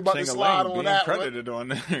doesn't You ain't have about to Ching slide Lang on being that one. credited on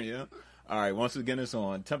there, yeah. All right, once again, it's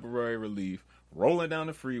on. Temporary Relief. Rolling Down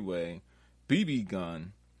the Freeway. BB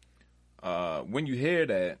Gun. When You Hear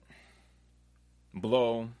That.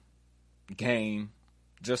 Blow. Game.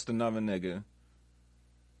 Just Another Nigga.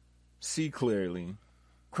 See Clearly.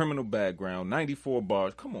 Criminal Background. 94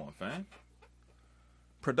 Bars. Come on, fam.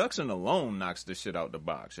 Production alone knocks this shit out the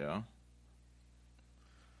box, yo.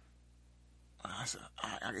 I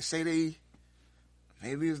can say they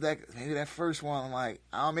Maybe it was that first one. Like,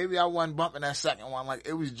 maybe I wasn't bumping that second one. Like,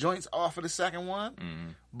 it was joints off of the second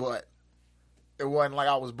one, but it wasn't like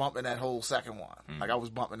I was bumping that whole second one. Like, I was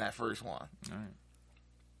bumping that first one. All right.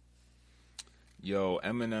 Yo,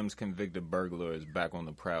 Eminem's convicted burglar is back on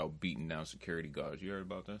the prowl, beating down security guards. You heard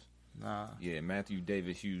about this? Nah. Yeah, Matthew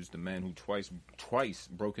Davis Hughes, the man who twice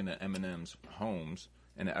broke into Eminem's homes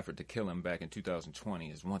in an effort to kill him back in 2020,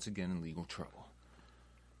 is once again in legal trouble.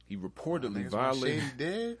 He reportedly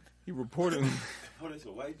violated. He reportedly. Oh, that's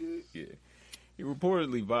a white dude? Yeah. He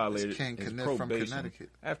reportedly violated King his Kniff from probation Connecticut.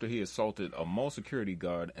 after he assaulted a mall security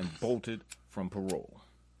guard and bolted from parole.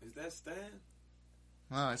 Is that Stan?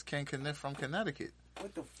 No, it's King Kniff from Connecticut.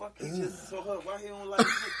 What the fuck? He just saw her. Why he don't like it?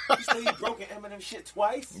 You say he broke Eminem shit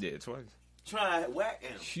twice? Yeah, twice. Try to whack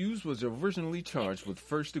him. Hughes was originally charged with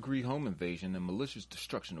first-degree home invasion and malicious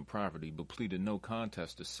destruction of property, but pleaded no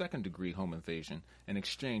contest to second-degree home invasion in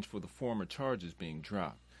exchange for the former charges being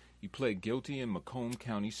dropped. He pled guilty in Macomb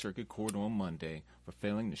County Circuit Court on Monday for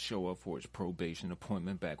failing to show up for his probation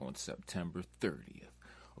appointment back on September 30th.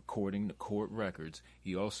 According to court records,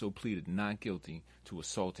 he also pleaded not guilty to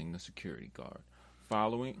assaulting the security guard.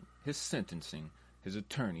 Following his sentencing, his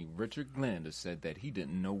attorney, Richard Glanda, said that he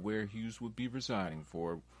didn't know where Hughes would be residing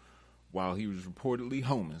for while he was reportedly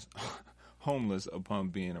homeless upon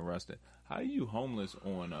being arrested. How are you homeless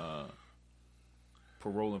on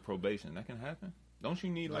parole and probation? That can happen? Don't you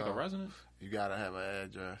need like a residence? You gotta have an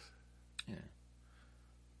address. Yeah.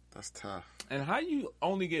 That's tough. And how you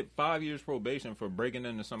only get 5 years probation for breaking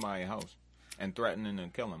into somebody's house and threatening to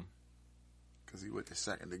kill him? Because he went to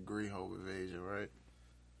second-degree home invasion, right?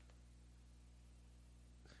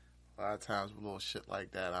 A lot of times with little shit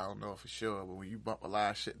like that, I don't know for sure, but when you bump a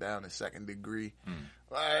lot of shit down to second degree,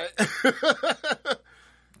 like,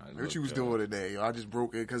 what you was doing today? I just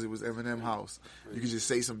broke it because it was Eminem house. You could just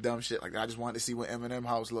say some dumb shit like, I just wanted to see what Eminem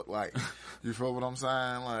house looked like. You feel what I'm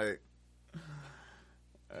saying? Like,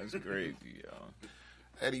 that's crazy, yo.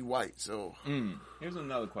 Eddie White, so. Here's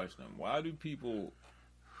another question. Why do people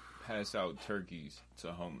pass out turkeys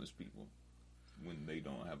to homeless people when they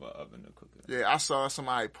don't have an oven to cook it? Yeah, I saw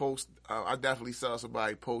somebody post, I definitely saw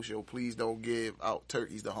somebody post, yo, please don't give out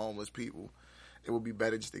turkeys to homeless people. It would be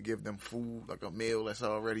better just to give them food, like a meal that's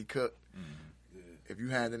already cooked. Yeah. If you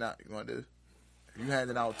handing out, if you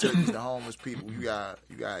handing out turkeys to homeless people, you got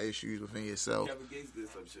issues within yourself. Kevin Gates did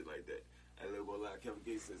some shit like that. I live a lot. Kevin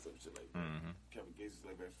Gates said some shit like that. Kevin Gates was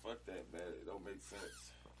like, man, fuck that, man. It don't make sense.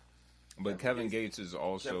 But Kevin Gates is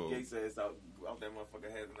also... Kevin Gates says out that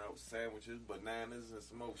motherfucker handing out sandwiches, bananas, and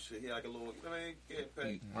some more shit. He like a little...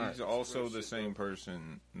 He's also the same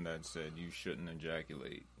person that said you shouldn't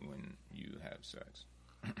ejaculate when you have sex.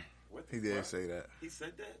 He did say that. He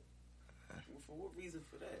said that? For what reason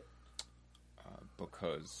for that?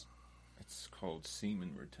 Because it's called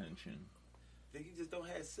semen retention. Then you just don't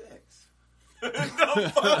have sex. I'm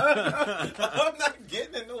not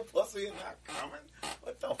getting in no pussy and not coming.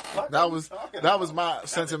 What the fuck? That was my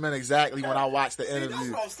sentiment exactly when I watched the interview.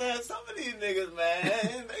 That's what I'm saying. Some of these niggas,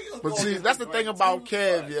 man. But see, that's the thing about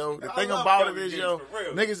Kev, yo. The thing about it is, yo,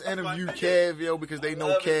 niggas interview Kev, yo, because they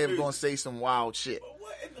know Kev gonna say some wild shit.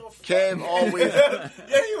 Kev always... Yeah,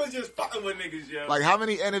 he was just fucking with niggas, yo. Like, how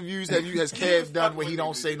many interviews has Kev done where he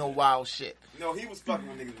don't say no wild shit? No, he was fucking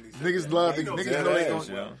with niggas. Niggas love it.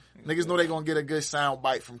 Niggas know they gonna get a good sound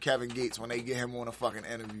bite from Kevin Gates when they get him on a fucking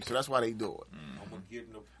interview. So that's why they do it.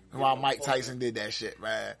 While Mike Tyson did that shit,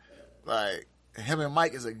 man. Like, him and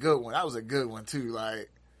Mike is a good one. That was a good one, too.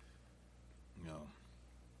 Like,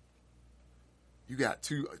 you got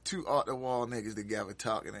two off-the-wall niggas together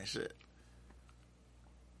talking and shit.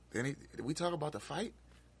 Did we talk about the fight?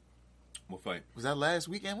 What fight? Was that last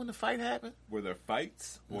weekend when the fight happened? Were there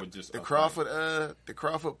fights or just the Crawford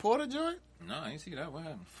Porter joint? No, I didn't see that. What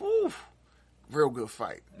happened? Whew. Real good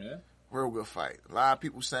fight. Yeah? Real good fight. A lot of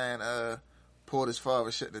people saying Porter's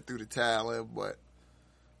father shouldn't have threw the towel in, but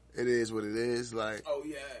it is what it is. Like, oh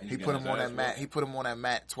yeah, he put him on that mat. He put him on that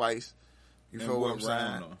mat twice. You feel what I'm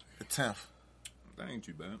saying? The 10th. That ain't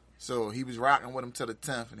too bad. So he was rocking with him till the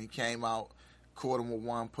 10th, and he came out, caught him with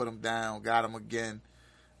one, put him down, got him again,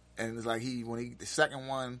 and it's like the second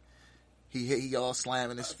one, he all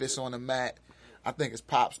slamming his fist on the mat. I think his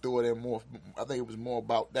pops threw it in more. I think it was more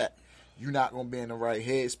about that. You're not gonna be in the right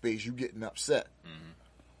headspace. You getting upset. Mm-hmm.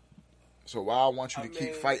 So why I want you to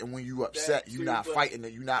keep fighting when you upset. You're not fighting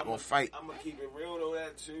it. You're not gonna fight. I'm gonna keep it real though,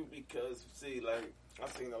 that too, because see, like I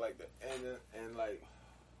seen it like that, and like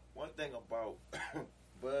one thing about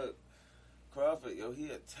Bud Crawford, yo, he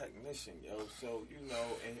a technician, yo. So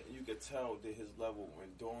and you could tell that his level of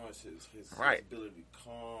endurance, his ability to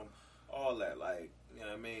calm all that. Like, you know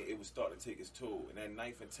what I mean? It was starting to take its toll. In that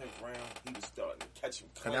 9th and 10th round, he was starting to catch him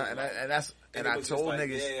clean. And I it was told just like,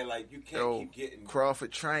 niggas, yeah, like, you can't keep getting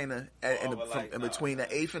Crawford trainer in between the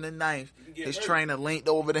 8th and the 9th, his hurt. trainer leaned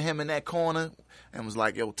over to him in that corner and was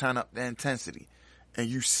like, yo, turn up the intensity. And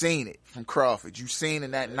you seen it from Crawford. You seen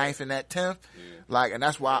in that 9th and that 10th. Like, and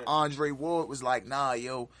that's why Andre Ward was like, nah,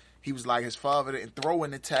 yo. He was like, his father didn't throw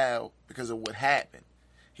in the towel because of what happened.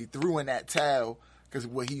 He threw in that towel because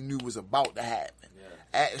of what he knew was about to happen.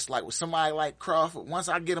 It's like with somebody like Crawford, once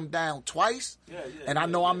I get him down twice and I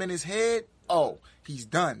know I'm in his head, oh, he's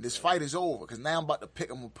done. This fight is over because now I'm about to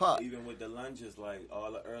pick him apart. Even with the lunges, like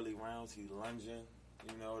all the early rounds, he lunging.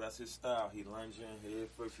 You know, that's his style. He lunging. He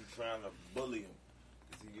first he trying to bully him.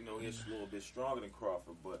 You know, he's a little bit stronger than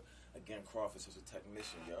Crawford, but again, Crawford's such a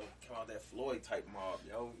technician, yo. Come out that Floyd type mob,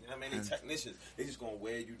 yo. You know what I mean? They technicians. They just gonna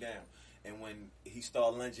wear you down. And when he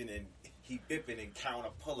start lunging and he bipping and counter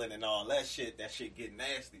pulling and all that shit get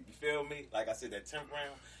nasty. You feel me? Like I said, that 10th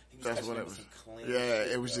round, he was catching him some clean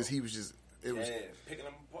shit, it was just, he was just, it was picking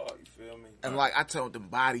them apart. You feel me? And like I told them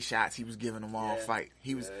body shots he was giving them all fight.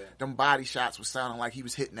 He was them body shots was sounding like he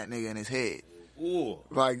was hitting that nigga in his head. Ooh.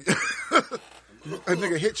 Like a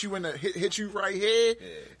nigga hit you in the hit you right here,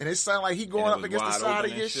 and it sounded like he going up against the side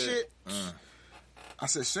of your shit. I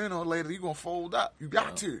said, sooner or later you gonna fold up. You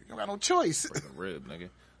got to. You don't got no choice. Freaking rib, nigga.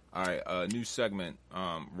 All right, new segment.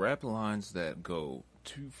 Rap lines that go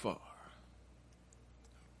too far.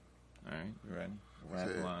 All right, you ready? Rap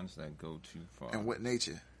lines that go too far. And what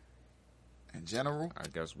nature? In general? I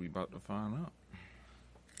guess we about to find out.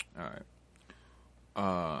 All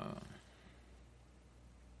right.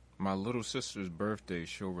 My little sister's birthday,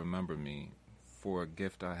 she'll remember me. For a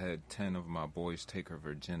gift I had 10 of my boys take her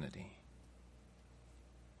virginity.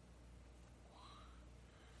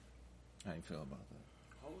 How you feel about that?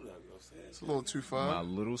 Hold up, yo. Say It's a little too far. My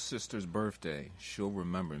little sister's birthday, she'll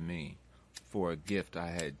remember me. For a gift I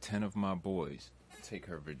had 10 of my boys take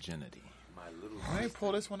her virginity. My little I ain't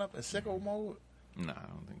pull this one up in sicko mode. Nah, I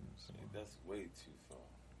don't think so. That's way too far.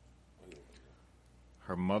 Wait a minute.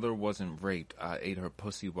 Her mother wasn't raped. I ate her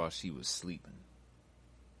pussy while she was sleeping.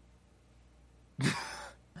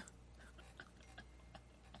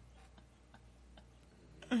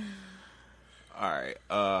 Alright,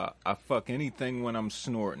 I fuck anything when I'm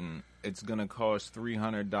snorting. It's gonna cost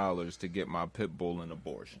 $300 to get my pit bull an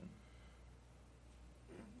abortion.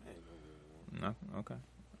 Nothing? Okay.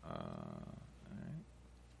 Alright.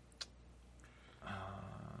 Let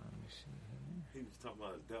me see here. He was talking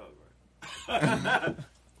about his dog, right?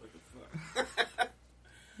 What the fuck?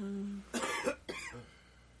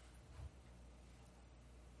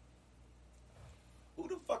 Who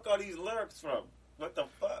the fuck are these lyrics from? What the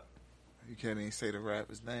fuck? You can't even say the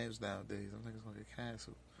rappers' names nowadays. I think it's gonna get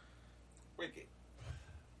canceled. Wicked.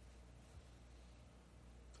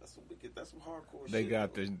 That's some wicked. That's some hardcore shit. They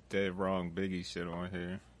got the dead wrong Biggie shit on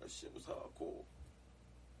here. That shit was hardcore.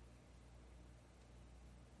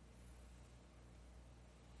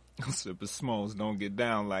 Sipper Smalls don't get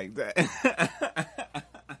down like that.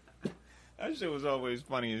 That shit was always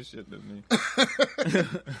funny as shit to me.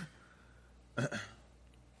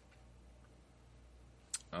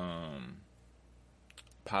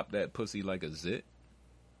 Pop that pussy like a zit.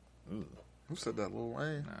 Ooh. Who said that, Lil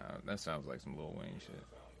Wayne? Nah, that sounds like some Lil Wayne shit.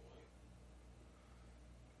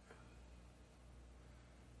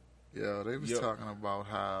 Yo, they was talking about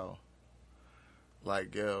how,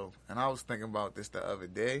 like, yo, and I was thinking about this the other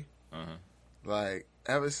day. Like,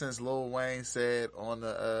 ever since Lil Wayne said on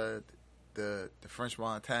the French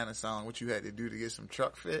Montana song what you had to do to get some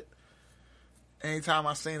truck fit, anytime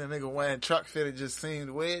I seen a nigga wearing truck fit, it just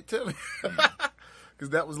seemed weird to me.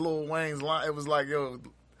 Because that was Lil Wayne's line. It was like, yo,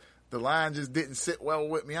 the line just didn't sit well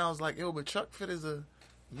with me. I was like, yo, but truck fit is a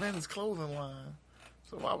men's clothing line.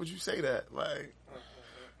 So why would you say that? Like,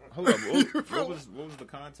 hold up, what was the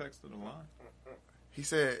context of the line? He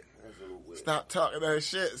said, stop talking that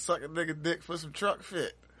shit, suck a nigga dick for some truck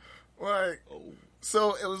fit. Like,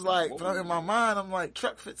 so it was like, but in my mind, I'm like,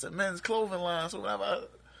 truck fit's a men's clothing line. So whenever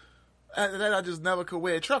after that, I just never could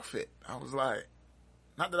wear a truck fit. I was like,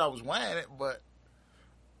 not that I was wearing it, but.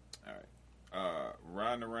 All right.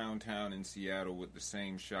 Riding around town in Seattle with the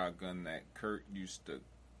same shotgun that Kurt used to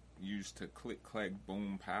click, clack,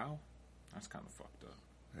 boom, pow. That's kind of fucked up.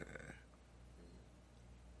 Yeah.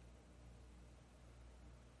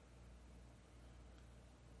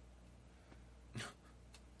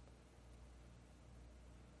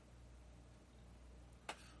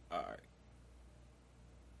 All right.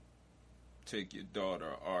 Take your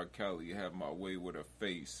daughter, R. Kelly, have my way with her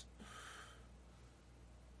face.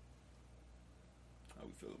 How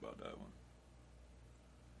we feel about that one?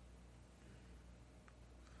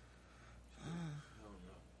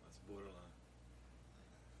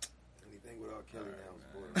 Anything with R. Kelly now is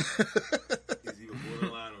borderline. He's either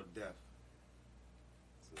borderline or deaf.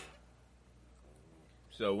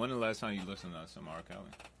 So when the last time you listened to some R.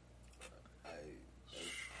 Kelly?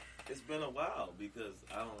 It's been a while because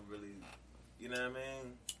I don't really, you know what I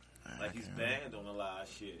mean? Like he's banned on a lot of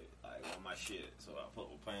shit, like on my shit. So I put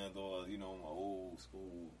with Pandora, you know, my old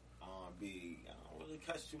school R&B. I don't really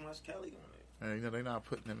catch too much Kelly on it. You know, they're not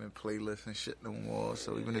putting them in playlists and shit no more.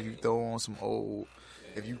 So even if you throw on some old,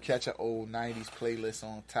 if you catch an old 90s playlist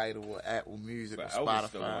on Tidal or Apple Music or Spotify.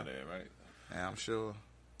 Still on there, right? Yeah, I'm sure.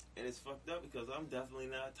 And it's fucked up because I'm definitely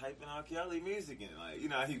not typing R. Kelly music in. Like, you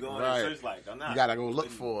know, he going right. and search like, I'm not. You gotta go look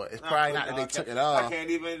for it. It's probably not that they took it off. I can't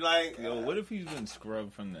even, like. Yo, what if he's been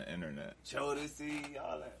scrubbed from the internet? Jodeci,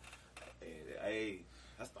 all that. Hey,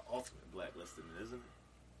 that's the ultimate blacklisting, isn't it?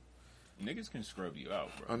 Niggas can scrub you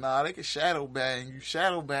out, bro. Oh, nah, they can shadow ban you.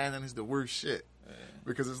 Shadow banning is the worst shit. Yeah.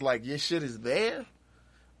 Because it's like your shit is there,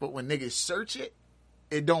 but when niggas search it,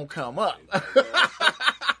 it don't come up.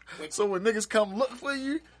 So when niggas come look for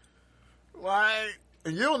you, like,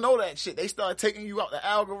 and you'll know that shit. They start taking you out the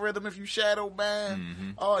algorithm if you shadow ban.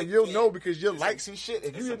 Mm-hmm. Oh, you'll know because your likes and shit.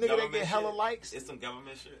 If you a nigga that get hella likes. It's some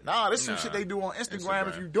government shit. Nah, this some shit they do on Instagram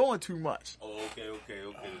if you doing too much. Oh, okay.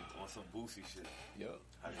 On some Boosie shit. Yo.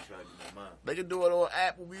 How you try to do my mind? They can do it on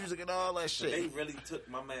Apple Music and all that shit. But they really took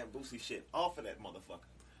my man Boosie shit off of that motherfucker.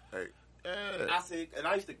 Hey. Yeah. I said, and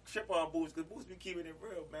I used to trip on Boosie because Boosie be keeping it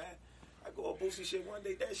real, man. I go on Boosie shit one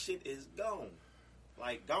day, that shit is gone.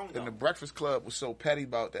 Like, gone. And the Breakfast Club was so petty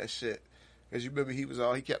about that shit. Because you remember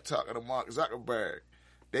he kept talking to Mark Zuckerberg.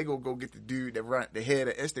 They go get the dude that run, the head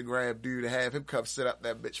of Instagram dude, to have him come sit up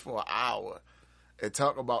that bitch for an hour and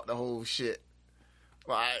talk about the whole shit.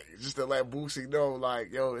 Like, just to let Boosie know,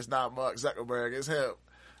 like, yo, it's not Mark Zuckerberg, it's him.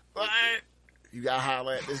 Like, you gotta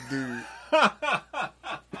holler at this dude.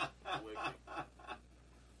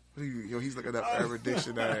 Yo, he's looking up Urban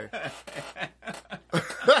Dictionary.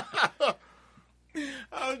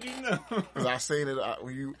 How'd you know? Because I seen it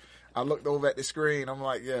I looked over at the screen. I'm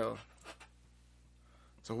like, yo.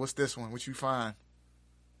 So what's this one? What you find?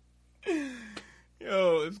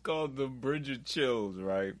 Yo, it's called the Bridge of Chills,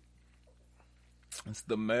 right? It's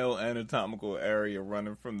the male anatomical area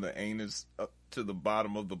running from the anus up to the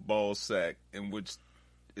bottom of the ball sack, in which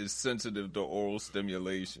is sensitive to oral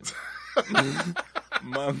stimulation.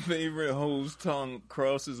 My favorite hoe's tongue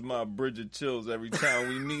crosses my bridge of chills every time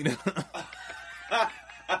we meet him.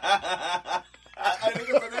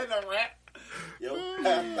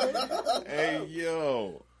 Hey,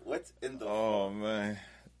 yo. What's in the Oh, man.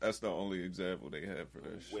 That's the only example they have for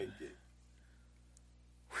that shit.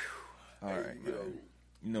 All right, man.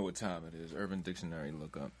 You know what time it is. Urban Dictionary,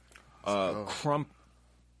 look up.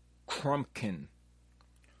 Crumpkin.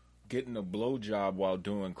 Getting a blowjob while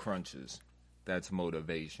doing crunches. That's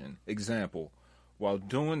motivation. Example. While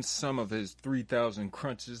doing some of his 3,000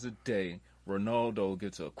 crunches a day, Ronaldo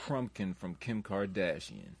gets a crumpkin from Kim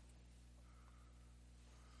Kardashian.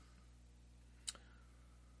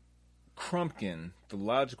 Crumpkin, the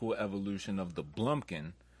logical evolution of the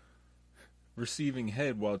blumpkin, receiving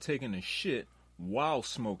head while taking a shit while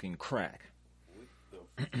smoking crack.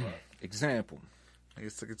 Example. I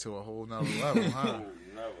just took it to a whole nother level, huh?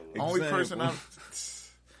 Only person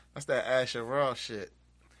that's that Asher Ross shit.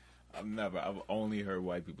 I've only heard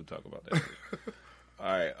white people talk about that shit.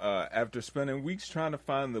 All right. After spending weeks trying to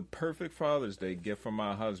find the perfect Father's Day gift for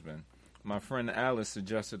my husband, my friend Alice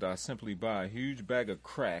suggested I simply buy a huge bag of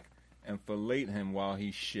crack and fillet him while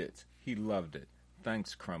he shits. He loved it.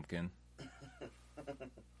 Thanks, Crumpkin.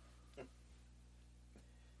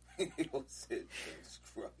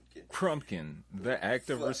 Crumpkin, the act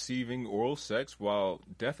of receiving oral sex while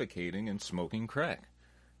defecating and smoking crack.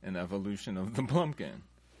 An evolution of the blumpkin.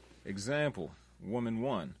 Example, woman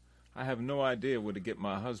 1. I have no idea what to get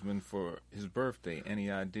my husband for his birthday. Any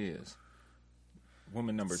ideas?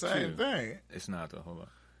 Woman number 2. Same thing. It's not the hold on.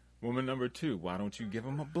 Woman number 2. Why don't you give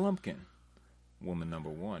him a blumpkin? Woman number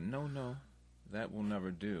 1. No, that will never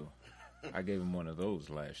do. I gave him one of those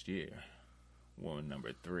last year. Woman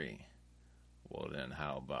number 3. Well, then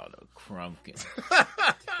how about a crumpkin?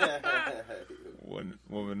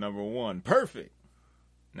 Woman number 1. Perfect.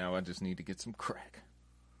 Now I just need to get some crack.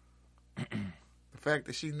 The fact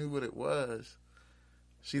that she knew what it was,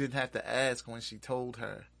 she didn't have to ask when she told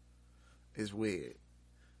her, is weird.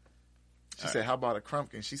 She said, how about a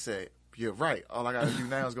crumpkin? She said, you're right. All I got to do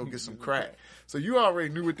now is go get some crack. So you already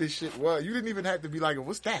knew what this shit was. You didn't even have to be like,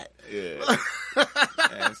 what's that? Yeah.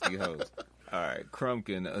 Nasty hoes. All right.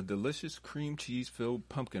 Crumpkin, a delicious cream cheese-filled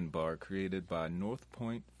pumpkin bar created by North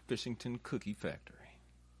Point Fishington Cookie Factory.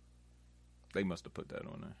 They must have put that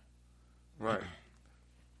on there. Right.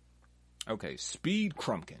 Okay, speed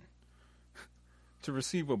crumpkin. To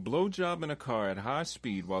receive a blowjob in a car at high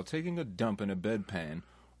speed while taking a dump in a bedpan,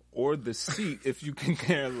 or the seat if you can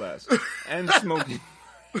care less, and smoking.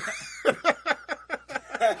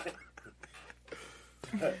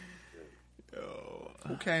 Yo.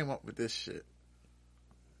 Who came up with this shit?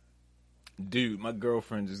 Dude, my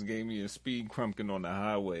girlfriend just gave me a speed crumpkin on the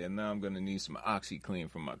highway, and now I'm gonna need some OxyClean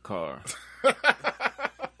for my car.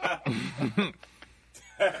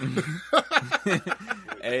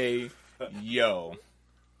 Hey, yo.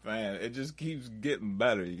 Man, it just keeps getting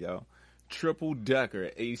better, yo. Triple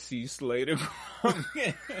decker AC Slater.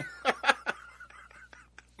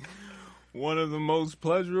 One of the most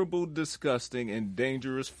pleasurable, disgusting, and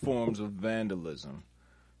dangerous forms of vandalism.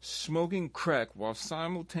 Smoking crack while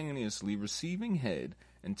simultaneously receiving head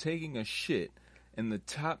and taking a shit in the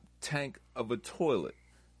top tank of a toilet.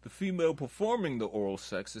 The female performing the oral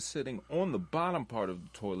sex is sitting on the bottom part of the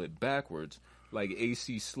toilet backwards, like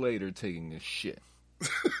AC Slater taking a shit.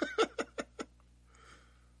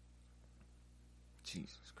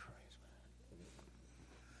 Jesus Christ, man.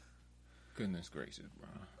 Goodness gracious, bro.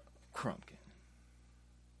 Crumpkin.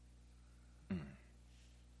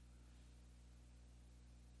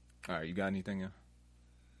 All right, you got anything else?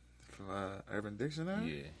 For Urban Dictionary?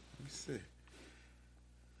 Yeah. Let me see.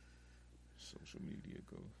 Social media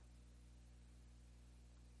goes.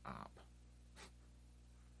 Op.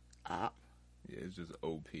 Op. Yeah, it's just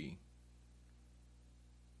OP.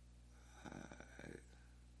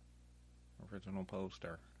 Original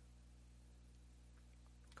poster.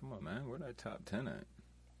 Come on, man. Where that top 10 at?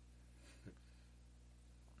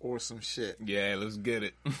 Or some shit. Yeah, let's get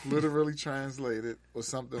it. Literally translated or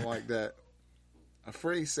something like that. A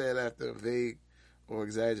phrase said after a vague or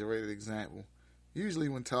exaggerated example, usually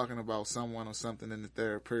when talking about someone or something in the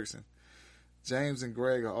third person. James and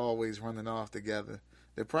Greg are always running off together.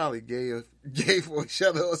 They're probably gay for each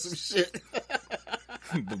other or some shit.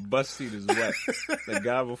 The bus seat is wet. The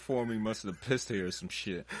guy before me must have pissed here or some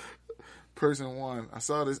shit. Person one, I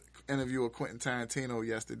saw this interview with Quentin Tarantino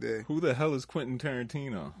yesterday. Who the hell is Quentin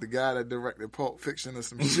Tarantino? The guy that directed Pulp Fiction or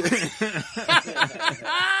some shit.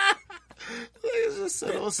 They just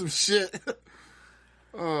said on some shit.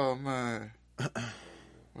 Oh, man.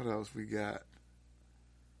 What else we got?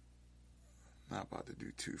 Not about to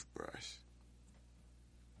do toothbrush.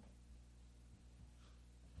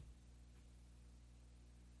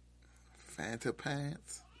 Fanta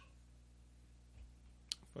pants.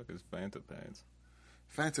 Fuck is Fanta pants?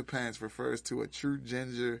 Fanta pants refers to a true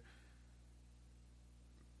ginger.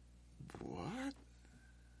 What?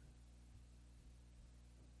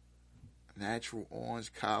 Natural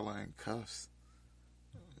orange collar and cuffs.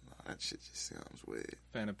 That shit just sounds weird.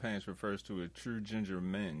 Fanta pants refers to a true ginger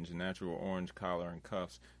minge, natural orange collar and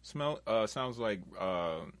cuffs. Sounds like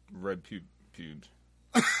red pubes.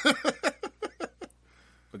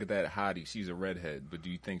 Look at that hottie. She's a redhead, but do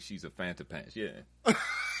you think she's a Fanta pants? Yeah.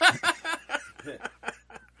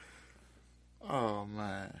 Oh,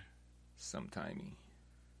 man. Sometimey.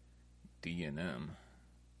 D&M.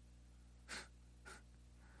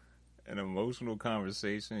 An emotional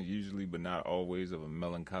conversation, usually but not always of a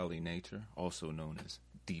melancholy nature, also known as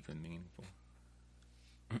deep and meaningful.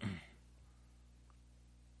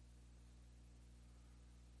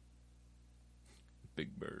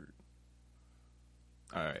 Big Bird.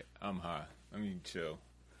 Alright, I'm high. Let me chill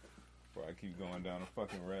before I keep going down a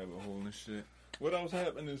fucking rabbit hole and shit. What else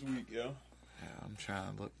happened this week, yo? Yeah, I'm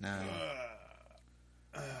trying to look now.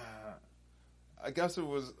 I guess it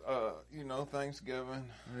was, Thanksgiving.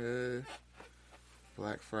 Yeah.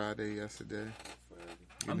 Black Friday yesterday.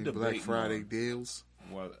 I'm Any Black debating Friday on- deals?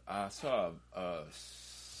 Well, I saw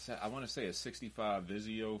I want to say a 65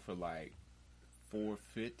 Vizio for like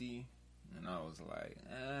 $450, and I was like,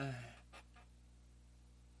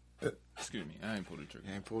 Excuse me, I ain't pulled the trigger.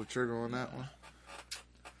 You ain't pulled the trigger on that one?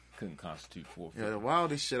 Couldn't constitute $450. Yeah, the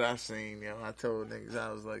wildest shit I seen, I told niggas,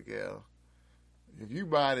 I was like, if you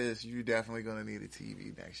buy this, you definitely gonna need a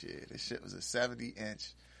TV next year. This shit was a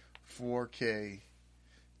 70-inch, 4K.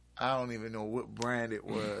 I don't even know what brand it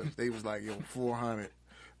was. They was like, yo, 400.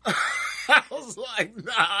 I was like,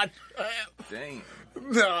 nah, Damn.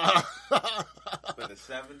 nah. For the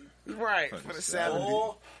 70? Right, for the 70.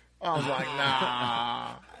 I was like,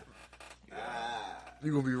 nah.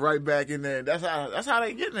 You gonna be right back in there. That's how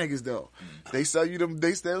they get niggas though. They sell you them.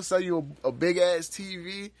 They still sell you a big ass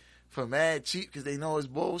TV for mad cheap because they know it's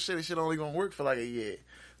bullshit. This shit only gonna work for like a year.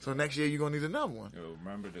 So next year you gonna need another one. Yo,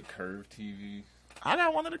 remember the Curve TV? I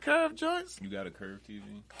got one of the curved joints. You got a Curve TV?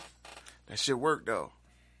 That shit work though.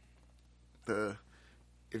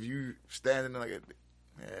 If you standing like a,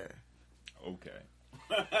 yeah. Okay.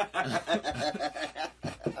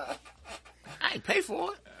 I ain't pay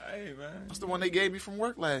for it. Hey, man. That's the one they gave me from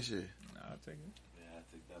work last year. Nah, I'll take it. Yeah, I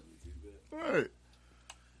think that'd be too good. Right.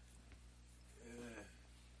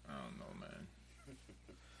 I don't know, man.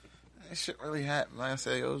 That shit really happened. Like I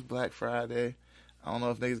said, it was Black Friday. I don't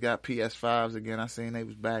know if niggas got PS5s again. I seen they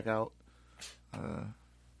was back out.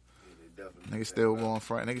 Niggas still going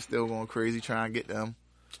front. Niggas still going crazy trying to get them.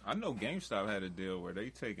 I know GameStop had a deal where they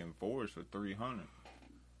taking 4s for $300.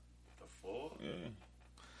 The 4? Yeah.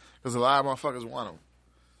 Because a lot of motherfuckers want them.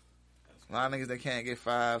 A lot of niggas, they can't get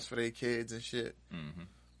 5s for their kids and shit. Mm-hmm.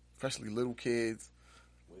 Especially little kids.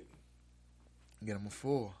 Wait. Get them a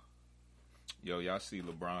 4. Yo, y'all see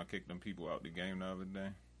LeBron kick them people out the game the other day?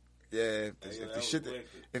 Yeah, if the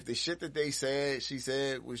shit that she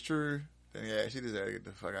said was true, then yeah, she deserved to get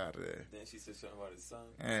the fuck out of there. Then she said something about his son.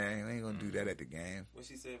 Hey, they ain't gonna do that at the game. What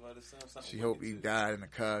she said about his son? Something She hoped he died in a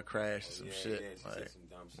car crash or some shit. Yeah, she Like, said some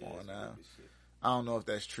dumb shit. come on Some now. stupid shit. I don't know if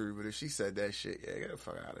that's true, but if she said that shit, yeah, get the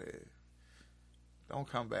fuck out of here. Don't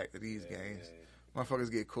come back to these games. Motherfuckers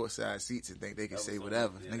get courtside seats and think they can say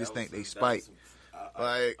whatever. Niggas think they Spike.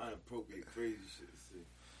 Like, inappropriate, crazy shit to say.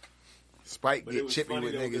 Spike get chippy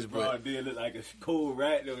with niggas, but did look like a cool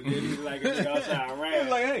rat though. Then he was like a nigga outside rat. He was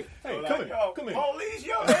like, hey, So come here, yo, come here. police,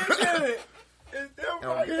 yo, they did it. It's them yo,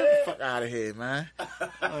 right get the there. fuck out of here, man.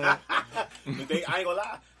 But they, I ain't gonna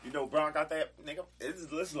lie. You know, Bron got that nigga. This is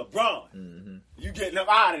LeBron. Mm-hmm. You getting up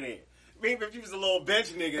out of there. Maybe if you was a little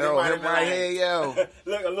bench nigga, Yo, they might have him been right like, here, yo.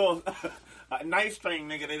 look, a little a nice string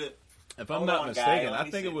nigga. They did. If I'm Hold not on, mistaken, guy, let I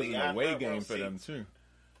me think see. it was They an got away front row game for them seats. too.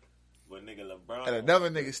 But nigga LeBron. At another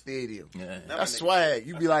nigga stadium. Yeah. That's nigga swag.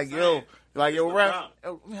 You be like, That's what I'm yo, saying. like, yo, It's ref, LeBron.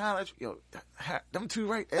 yo, let me holler at you. Yo, them two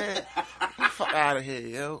right there. Get the fuck out of here,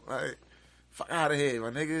 yo. Like, fuck out of here, my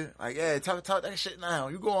nigga. Like, yeah, talk that shit now.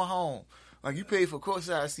 You going home. Like, you paid for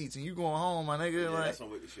courtside seats and you going home, my nigga. Yeah, Like, that's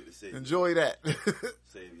some wicked shit to say. enjoy that.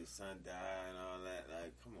 Save your son died and all that.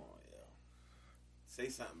 Like, come on, yo. Say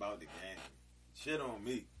something about the game. Shit on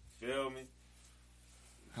me. Feel me?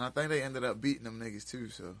 And I think they ended up beating them niggas too,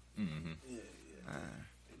 so. Mm-hmm. Yeah.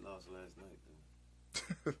 They lost last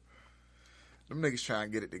night, though. Them niggas trying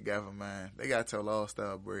to get it together, man. They got till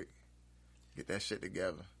All-Star break. Get that shit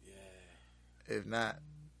together. Yeah. If not,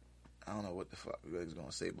 I don't know what the fuck Greg's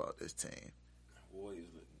gonna say about this team. Warriors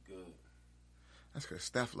looking good. That's because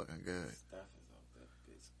Steph looking good. Steph is out that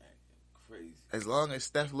bitch acting crazy. As long as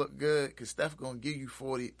Steph look good, because Steph gonna give you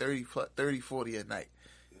 40 a night.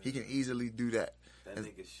 He can easily do that. That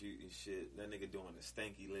nigga shooting shit. That nigga doing a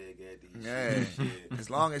stanky leg at these Yeah. shit. As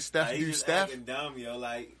long as Steph Like, do he's just Steph, acting dumb, yo.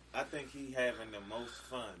 Like, I think he having the most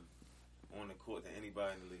fun on the court than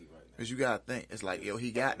anybody in the league right now. because you gotta think, it's like, yo,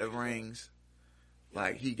 he got the rings.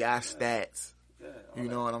 Like, he got stats. Yeah, You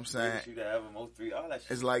know what I'm saying? Shooter ever, most three, all that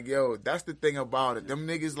shit. It's like, yo, that's the thing about it. Them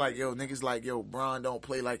niggas like, yo, Bron don't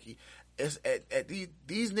play like he. It's at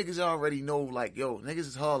these niggas already know, like, yo, niggas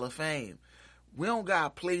is Hall of Fame. We don't gotta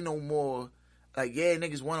play no more. Like, yeah,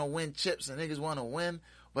 niggas want to win chips and niggas want to win,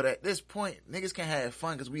 but at this point, niggas can have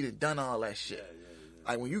fun because we done all that shit. Yeah.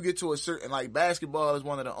 Like, when you get to a certain, like, basketball is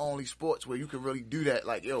one of the only sports where you can really do that.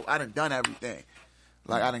 Like, yo, I done everything.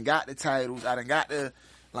 Like, I done got the titles. I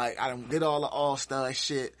done did all the all-star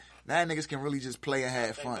shit. Now niggas can really just play and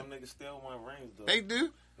have fun. Them niggas still want rings, though. They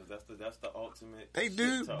do. Because that's the ultimate. They shit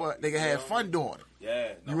do, talk, but they you can have feel fun me? doing it.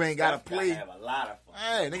 Yeah. You ain't gotta Steph play. Have a lot of fun.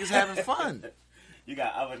 Hey, niggas having fun. You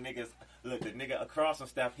got other niggas. Look, the nigga across from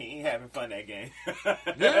Steph, he ain't having fun that game.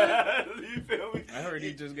 Yeah. You feel me? I heard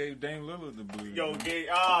he just gave Dame Lillard the blue. Yo, Dame,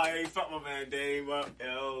 hey, fuck my man Dame up,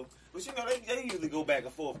 yo. But you know, they usually go back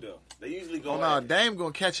and forth, though. They usually go Oh, no, at it. Dame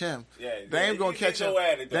gonna catch him. Yeah, Dame gonna catch him.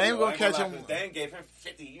 Dame gonna catch him. Dame gave him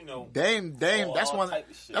 50, you know. Dame, that's all one. type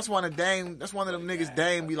of shit. That's one of Dame. That's one of them niggas.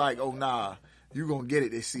 Dame be like, oh nah, you gonna get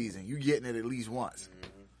it this season. You getting it at least once.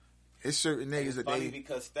 It's certain niggas It's that funny they.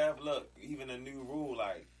 because Steph, look, even a new rule,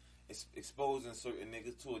 like, it's exposing certain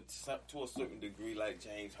niggas to a certain degree, like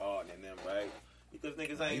James Harden and them, right? Because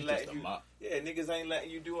niggas ain't He's letting just a you, mop. niggas ain't letting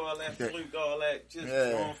you do all that Yeah. fluke, all that, just Yeah.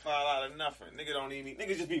 throwing foul out of nothing. Nigga don't even,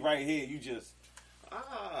 niggas just be right here, you just,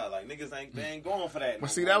 like niggas they ain't going for that. But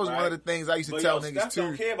no see, more, that was right? one of the things I used to But tell yo, niggas Steph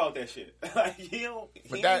don't too. care about that shit. Like, he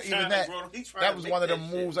But ain't that trying even to that grow, he trying that to was make one of the that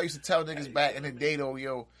moves shit. I used to tell niggas back in the day though,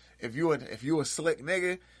 yo. If you a slick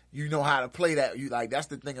nigga, you know how to play that. You like that's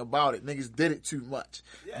the thing about it. Niggas did it too much.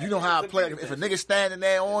 Yeah, You know how to niggas play. abuse If a that nigga standing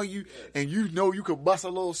there on you and you know you could bust a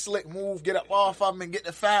little slick move, get up off of him and get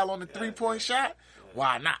the foul on the 3-point shot,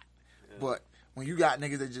 why not? But when you got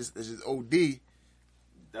niggas that just OD,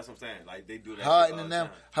 That's what I'm saying. Like, they do that Harden shit all and the them,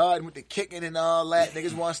 time. Harden with the kicking and all that,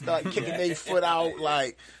 niggas want to start kicking their foot out.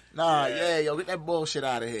 Like, nah, Yeah. yo, get that bullshit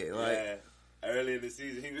out of here. Like, Yeah. earlier this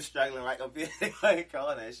season, he was struggling right up here. Like,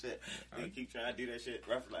 calling that shit. They keep trying to do that shit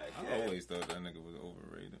rough like. I always thought that nigga was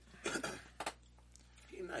overrated.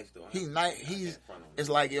 He nice though. He's nice. It's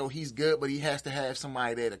like, yo, he's good, but he has to have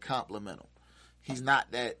somebody there to compliment him. He's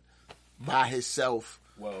not that by himself.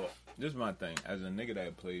 Well, this is my thing. As a nigga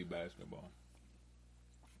that played basketball,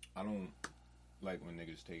 I don't like when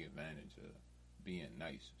niggas take advantage of being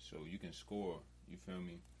nice. So you can score, you feel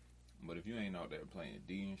me? But if you ain't out there playing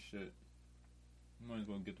D and shit, you might as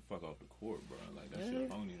well get the fuck off the court, bro. Like, that shit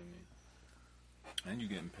phony to me. And you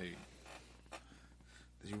getting paid.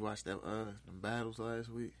 Did you watch that the battles last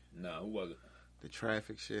week? No, who was it? The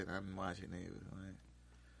traffic shit. I didn't watch it neither.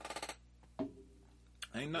 Like,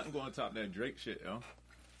 Ain't nothing going to top that Drake shit, yo.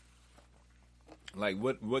 Like,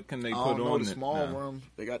 what can they I put don't know on the it small now? room.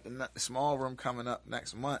 They got the small room coming up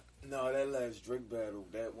next month. No, that last Drake battle,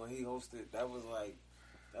 that when he hosted, that was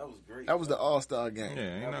great. That was the All-Star game.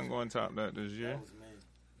 Yeah, ain't nothing going to top that this year. That was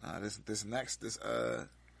man.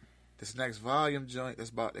 This next volume joint that's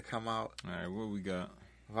about to come out. All right, what we got?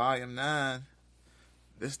 Volume 9.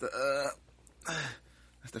 That's the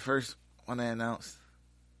first one they announced.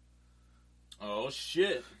 Oh,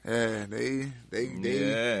 shit. Yeah, they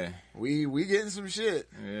Yeah. we getting some shit.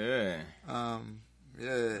 Yeah. I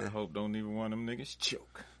Yeah. hope don't even one of them niggas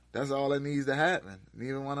choke. That's all that needs to happen.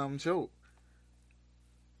 Neither one of them choke.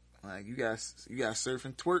 Like, you got Surf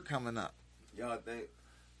and Twerk coming up. Y'all think?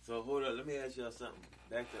 So hold up, let me ask y'all something.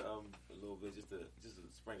 Back to a little bit, just to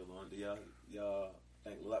sprinkle on. Do y'all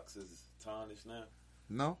think Lux is tarnished now?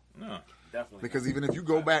 No, Definitely. because even if you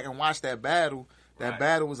go back and watch that battle, that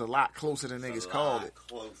battle was a lot closer than niggas called it.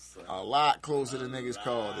 A lot closer than niggas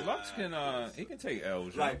called it. Lux can he can take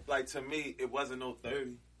L's. Like to me, it wasn't no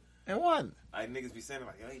 30. It wasn't. Like niggas be saying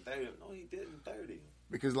like, yo, he 30. No, he didn't 30.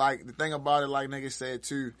 Because, like, the thing about it, like niggas said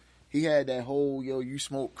too, he had that whole, yo, you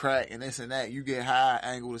smoke crack and this and that, you get high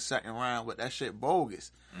angle the second round, but that shit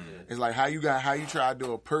bogus. Mm-hmm. It's like how you try to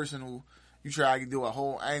do a personal, you try to do a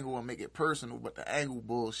whole angle and make it personal, but the angle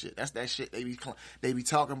bullshit. That's that shit they be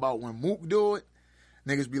talking about when Mook do it.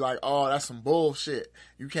 Niggas be like, oh, that's some bullshit.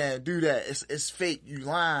 You can't do that. It's fake. You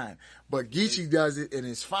lying. But Geechee does it and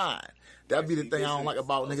it's fine. That'd be the thing I don't like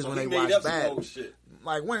about niggas when they watch bad.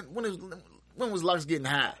 Like when was Lux getting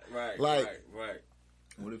high? Right.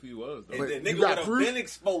 What if he was though? But you niggas got would proof. have been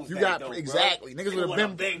exposed. You that, got though, exactly. Bro. Niggas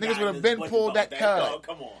would have been pulled that card.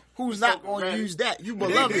 Come on. Who's not going to use that? You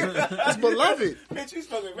beloved. It's beloved. Bitch, you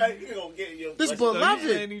smoking right? You gonna get your. This So beloved. you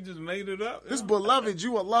saying he just made it up? This beloved.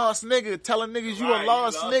 You a lost nigga. Telling niggas you a Right,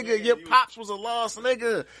 lost you lost nigga. nigga, Your you- pops was a lost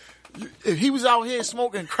nigga. If he was out here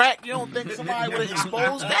smoking crack, you don't think somebody would have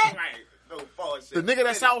exposed that? Right. No false shit. The nigga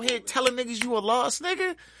that's out here telling niggas you a lost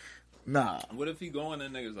nigga? Nah. What if he go in there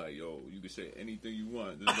niggas like, yo, you can say anything you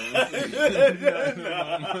want. Just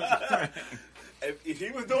If he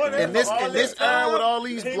was doing that In this era time, with all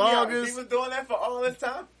these if bloggers, he was doing that for all this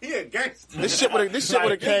time, he a gangster. this shit would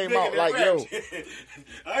have came out like, yo.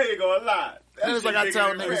 I ain't gonna lie. That is like I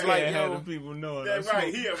tell niggas like, had yo. the people knowing. That's I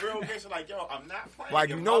right. smoke. He a real gangster. Like, yo, I'm not playing. Like,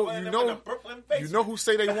 Your you know, mother you and know, them in the Brooklyn basement. you know who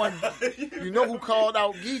say they won. You know who called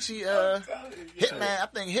out Geechee? Hitman. I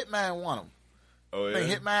think Hitman won him. Oh I yeah.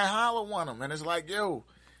 think Hitman Holla won him, and it's like, yo,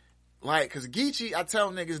 like, cause Geechee, I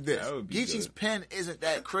tell niggas this: That would be Geechee's good. pen isn't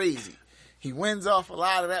that crazy. He wins off a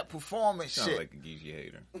lot of that performance Sound shit. like a Geechee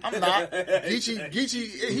hater. I'm not.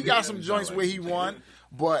 Geechee, he got some joints where he won,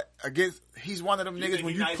 but he's one of them You niggas think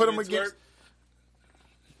when he you nice put him with against. Twerk?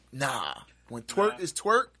 Nah, when twerk is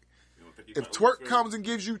twerk. You don't think he If fuck with twerk comes and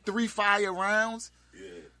gives you 3 fire rounds, Yeah.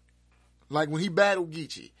 like when he battled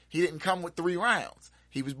Geechee, he didn't come with 3 rounds.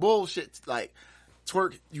 He was bullshit. Like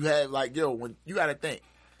twerk, you had like, yo, when you got to think,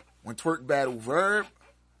 when twerk battled Verb,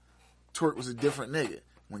 twerk was a different nigga.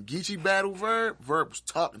 When Geechee battled Verb, Verb was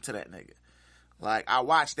talking to that nigga. Like, I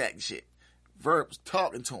watched that shit. Verb was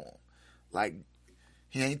talking to him. Like,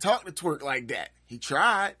 he ain't talking to twerk like that. He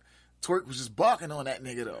tried. Twerk was just barking on that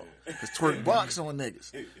nigga though, cause twerk barks on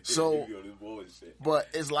niggas. So, He on this bullshit. but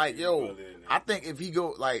it's like, yo, I think if he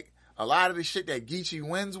go, like, a lot of the shit that Geechee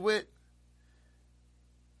wins with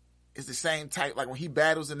is the same type. Like, when he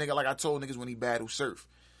battles a nigga, like I told niggas when he battles Surf,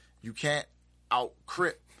 you can't out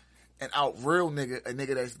Crip and out real nigga, a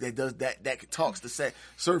nigga that does that talks the same.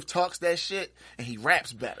 Surf talks that shit and he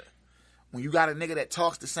raps better. When you got a nigga that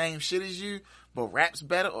talks the same shit as you, but raps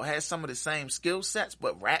better or has some of the same skill sets,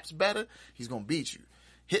 but raps better, he's gonna beat you.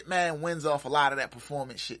 Hitman wins off a lot of that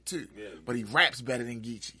performance shit too, but he raps better than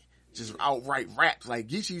Geechee. Just outright raps. Like,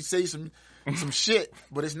 Geechee say some shit,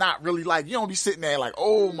 but it's not really like, you don't be sitting there like,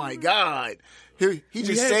 oh my God. He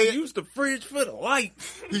just say it. Use the fridge for the light.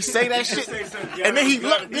 He say that shit, and then he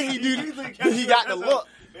look. Then he got the look.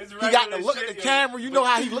 He got to look at the camera. You know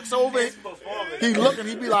how he looks over it. He looking.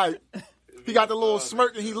 He be like, he got the little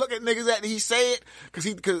smirk and he look at niggas after he say it because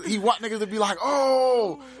he want niggas to be like,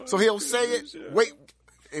 oh. So he'll say it,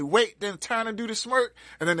 wait, then turn and do the smirk,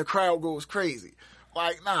 and then the crowd goes crazy.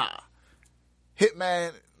 Like, nah.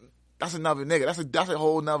 Hitman, that's another nigga.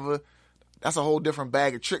 That's a whole different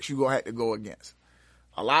bag of tricks you gonna have to go against.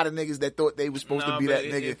 A lot of niggas that thought they was supposed to be that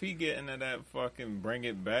nigga. If he get into that fucking bring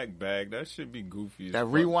it back bag, that should be goofy. That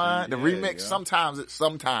rewind, the remix, yeah.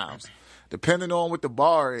 Sometimes. Depending on what the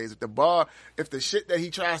bar is. If the shit that he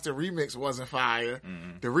tries to remix wasn't fire,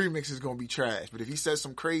 the remix is gonna be trash. But if he says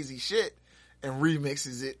some crazy shit and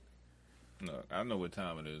remixes it. Look, I know what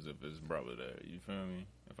time it is if his brother there. You feel me?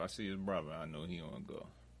 If I see his brother, I know he on go.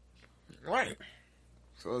 Right.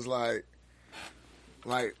 So it's like,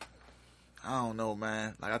 I don't know,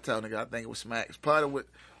 man. Like I tell nigga, I think it was smack. Part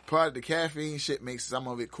of the caffeine shit makes some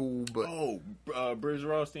of it cool, but Briz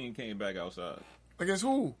Rothstein came back outside. Against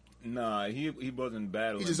who? Nah, he wasn't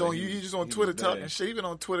battling. He just on Twitter talking shit. He been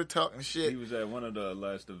on Twitter talking shit. He was at one of the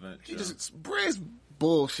last events. Briz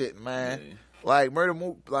bullshit, man. Yeah. Like Murder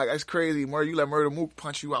Mook, like that's crazy. You let Murder Mook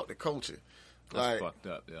punch you out the culture. That's fucked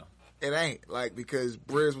up, yeah. It ain't because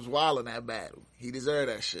Briz was wild in that battle. He deserved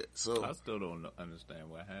that shit. So I still don't understand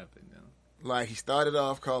what happened. Like he started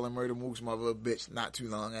off calling Murder Mook's mother a bitch not too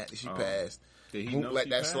long after she passed. Did he Mook let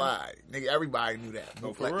that slide. Nigga, everybody knew that.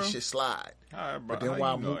 Mook let the shit slide. But then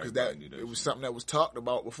why Mook? Because it was something that was talked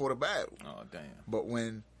about before the battle. Oh damn! But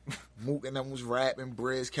when Mook and them was rapping,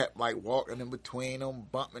 Briz kept like walking in between them,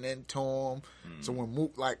 bumping into him. So when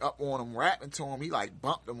Mook like up on him, rapping to him, he like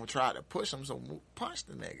bumped him and tried to push him. So Mook punched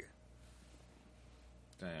the nigga.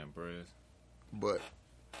 Damn, Briz. But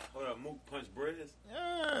hold up, Mook punched Briz?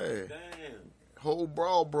 Yeah. Damn. Whole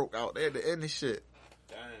brawl broke out there at the end of shit.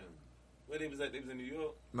 Damn. Where they was at? They was in New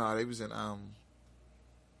York? Nah, they was in Wasn't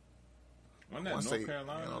that North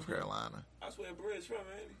Carolina? North Carolina. I swear Briz from,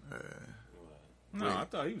 ain't he? No, I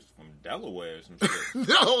thought he was from Delaware or some shit.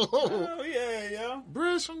 No. Oh yeah, yo.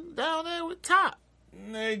 Briz from down there with Top.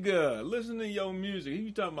 Nigga, listen to your music. He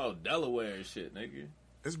was talking about Delaware and shit, nigga.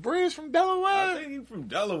 Is Briz from Delaware? I think he from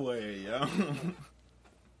Delaware, yo.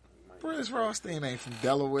 Briz Rothstein ain't from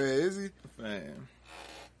Delaware, is he? Man.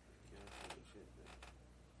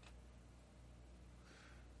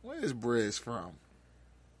 Where is Briz from?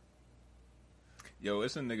 Yo,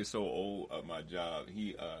 it's a nigga so old at my job.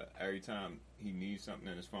 He every time he needs something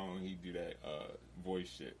in his phone, he do that voice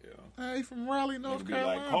shit, yo. Hey, he from Raleigh, North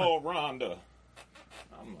Carolina. Like, call Rhonda.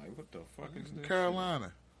 I'm like, what the fuck is this? Carolina.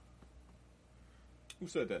 Shit? Who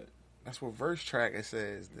said that? That's what Verse Tracker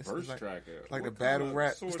says. This Verse like, Tracker. Like the battle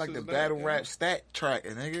rap. It's like the battle rap stat tracker,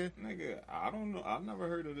 nigga. Nigga, I don't know. I've never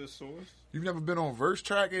heard of this source. You've never been on Verse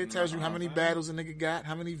Tracker? It tells you how many battles a nigga got,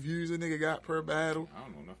 how many views a nigga got per battle. I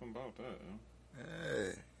don't know nothing about that.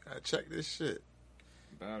 Hey, I check this shit.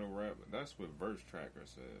 Battle rap. That's what Verse Tracker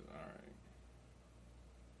says. All right.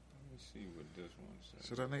 Let me see what this one says.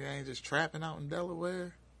 So that nigga ain't just trapping out in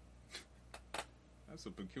Delaware? That's a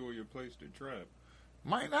peculiar place to trap.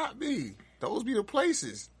 Might not be. Those be the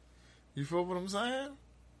places. You feel what I'm saying?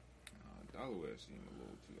 Delaware seemed a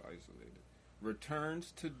little too isolated.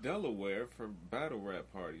 Returns to Delaware for battle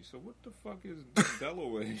rap party. So what the fuck is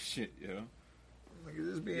Delaware shit, yo?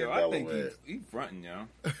 Nigga just being Delaware. I think he fronting, yo.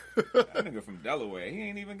 That nigga from Delaware. He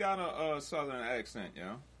ain't even got a southern accent,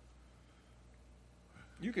 yo.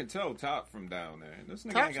 You can tell Top from down there. This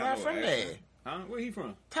nigga Top's ain't got not no from accent. there. Huh? Where he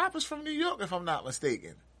from? Top is from New York, if I'm not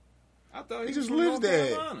mistaken. I thought he just lives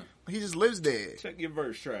there. Carolina. He just lives there. Check your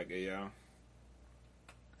Verse Tracker, yo.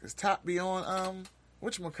 Cause Top be on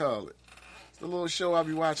whatchamacallit. It's the little show I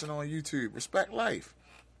be watching on YouTube. Respect Life.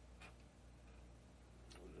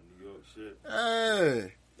 New York shit.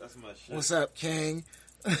 Hey. That's my shit. What's up, King?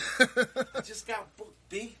 I just got booked,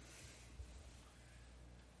 B.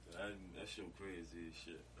 That shit crazy as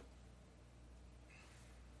shit.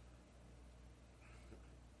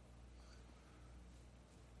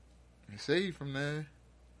 You say you from there?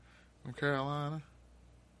 From Carolina?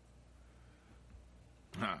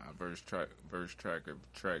 Nah, Verse Tracker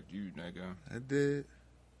tracked you, nigga. I did.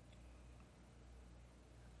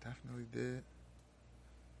 Definitely did.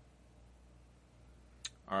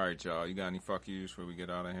 All right, y'all. You got any fuck yous before we get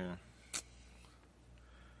out of here?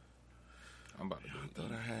 I'm about to do it. I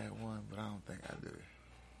thought I had one, but I don't think I do.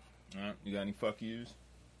 All right. You got any fuck yous?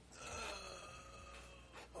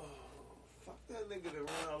 Fuck that nigga that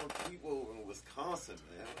ran all the people in Wisconsin,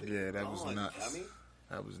 man. Yeah, that was nuts. I mean,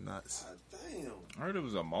 that was nuts. God damn. I heard it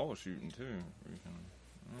was a mall shooting too. Recently.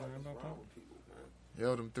 What's wrong with people, man?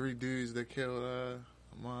 Yo, them 3 dudes that killed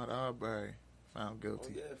Ahmaud Arbery found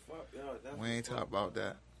guilty. Oh yeah, fuck y'all. We ain't talk about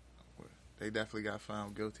that. They definitely got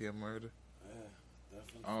found guilty of murder. Yeah,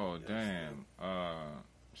 definitely. Oh, Yeah, damn.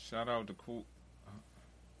 Shout out to Cool.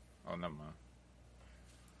 Oh, never mind.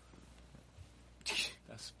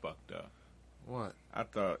 That's fucked up. What? I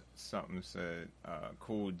thought something said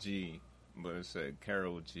Cool G, but it said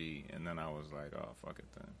Carol G, and then I was like, oh, fuck it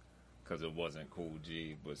then. Because it wasn't Cool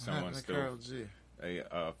G, but someone still Carol G. they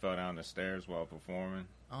fell down the stairs while performing.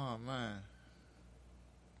 Oh, man.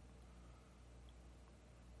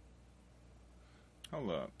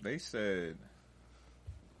 Hold up. They said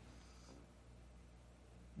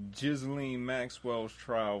Ghislaine Maxwell's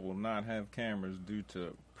trial will not have cameras due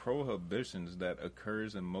to prohibitions that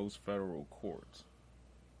occurs in most federal courts.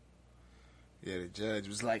 Yeah, the judge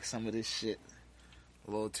was like, some of this shit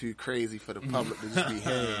a little too crazy for the public to just be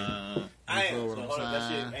hearing. I ain't feel what so I'm hold up, that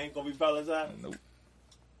saying? shit ain't gonna be publicized. Nope.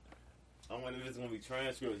 I wonder if it's gonna be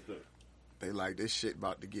transcripts though. They like, this shit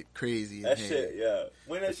about to get crazy in That here. shit, yeah.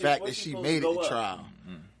 When that The shit, fact when that she supposed made it go to up? trial.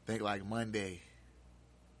 Think like Monday.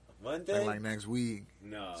 Monday. Think like next week.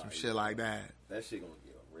 No, Some shit like that. That shit gonna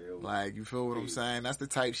get real. Like, you feel what I'm crazy. saying? That's the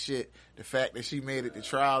type shit. The fact that she made it to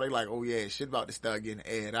trial, they like, oh yeah, shit about to start getting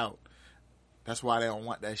aired out. That's why they don't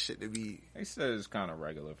want that shit to be. They said it's kind of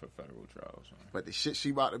regular for federal trials. Man. But the shit she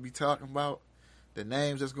about to be talking about, the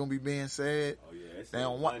names that's gonna be being said, Oh yeah, they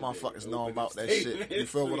don't want Monday. motherfuckers knowing about that Opening shit. You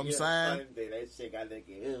feel what I'm statement. saying? Monday, that shit got to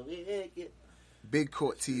get. Big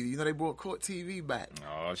Court TV. You know they brought Court TV back.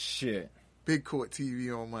 Oh shit! Big Court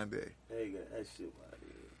TV on Monday. They got that shit out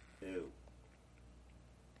here. Ew.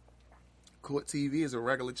 Court TV is a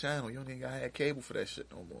regular channel. You don't even gotta have cable for that shit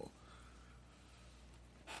no more.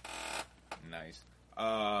 Nice.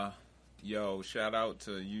 Yo, shout out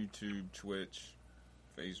to YouTube, Twitch,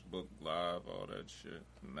 Facebook Live, all that shit.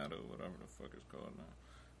 Meta, whatever the fuck it's called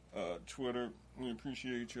now. Twitter, we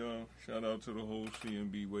appreciate y'all. Shout out to the whole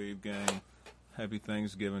CMB Wave gang. Happy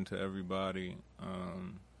Thanksgiving to everybody.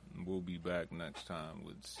 We'll be back next time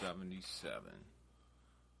with 77,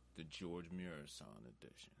 the George Murison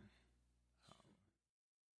edition.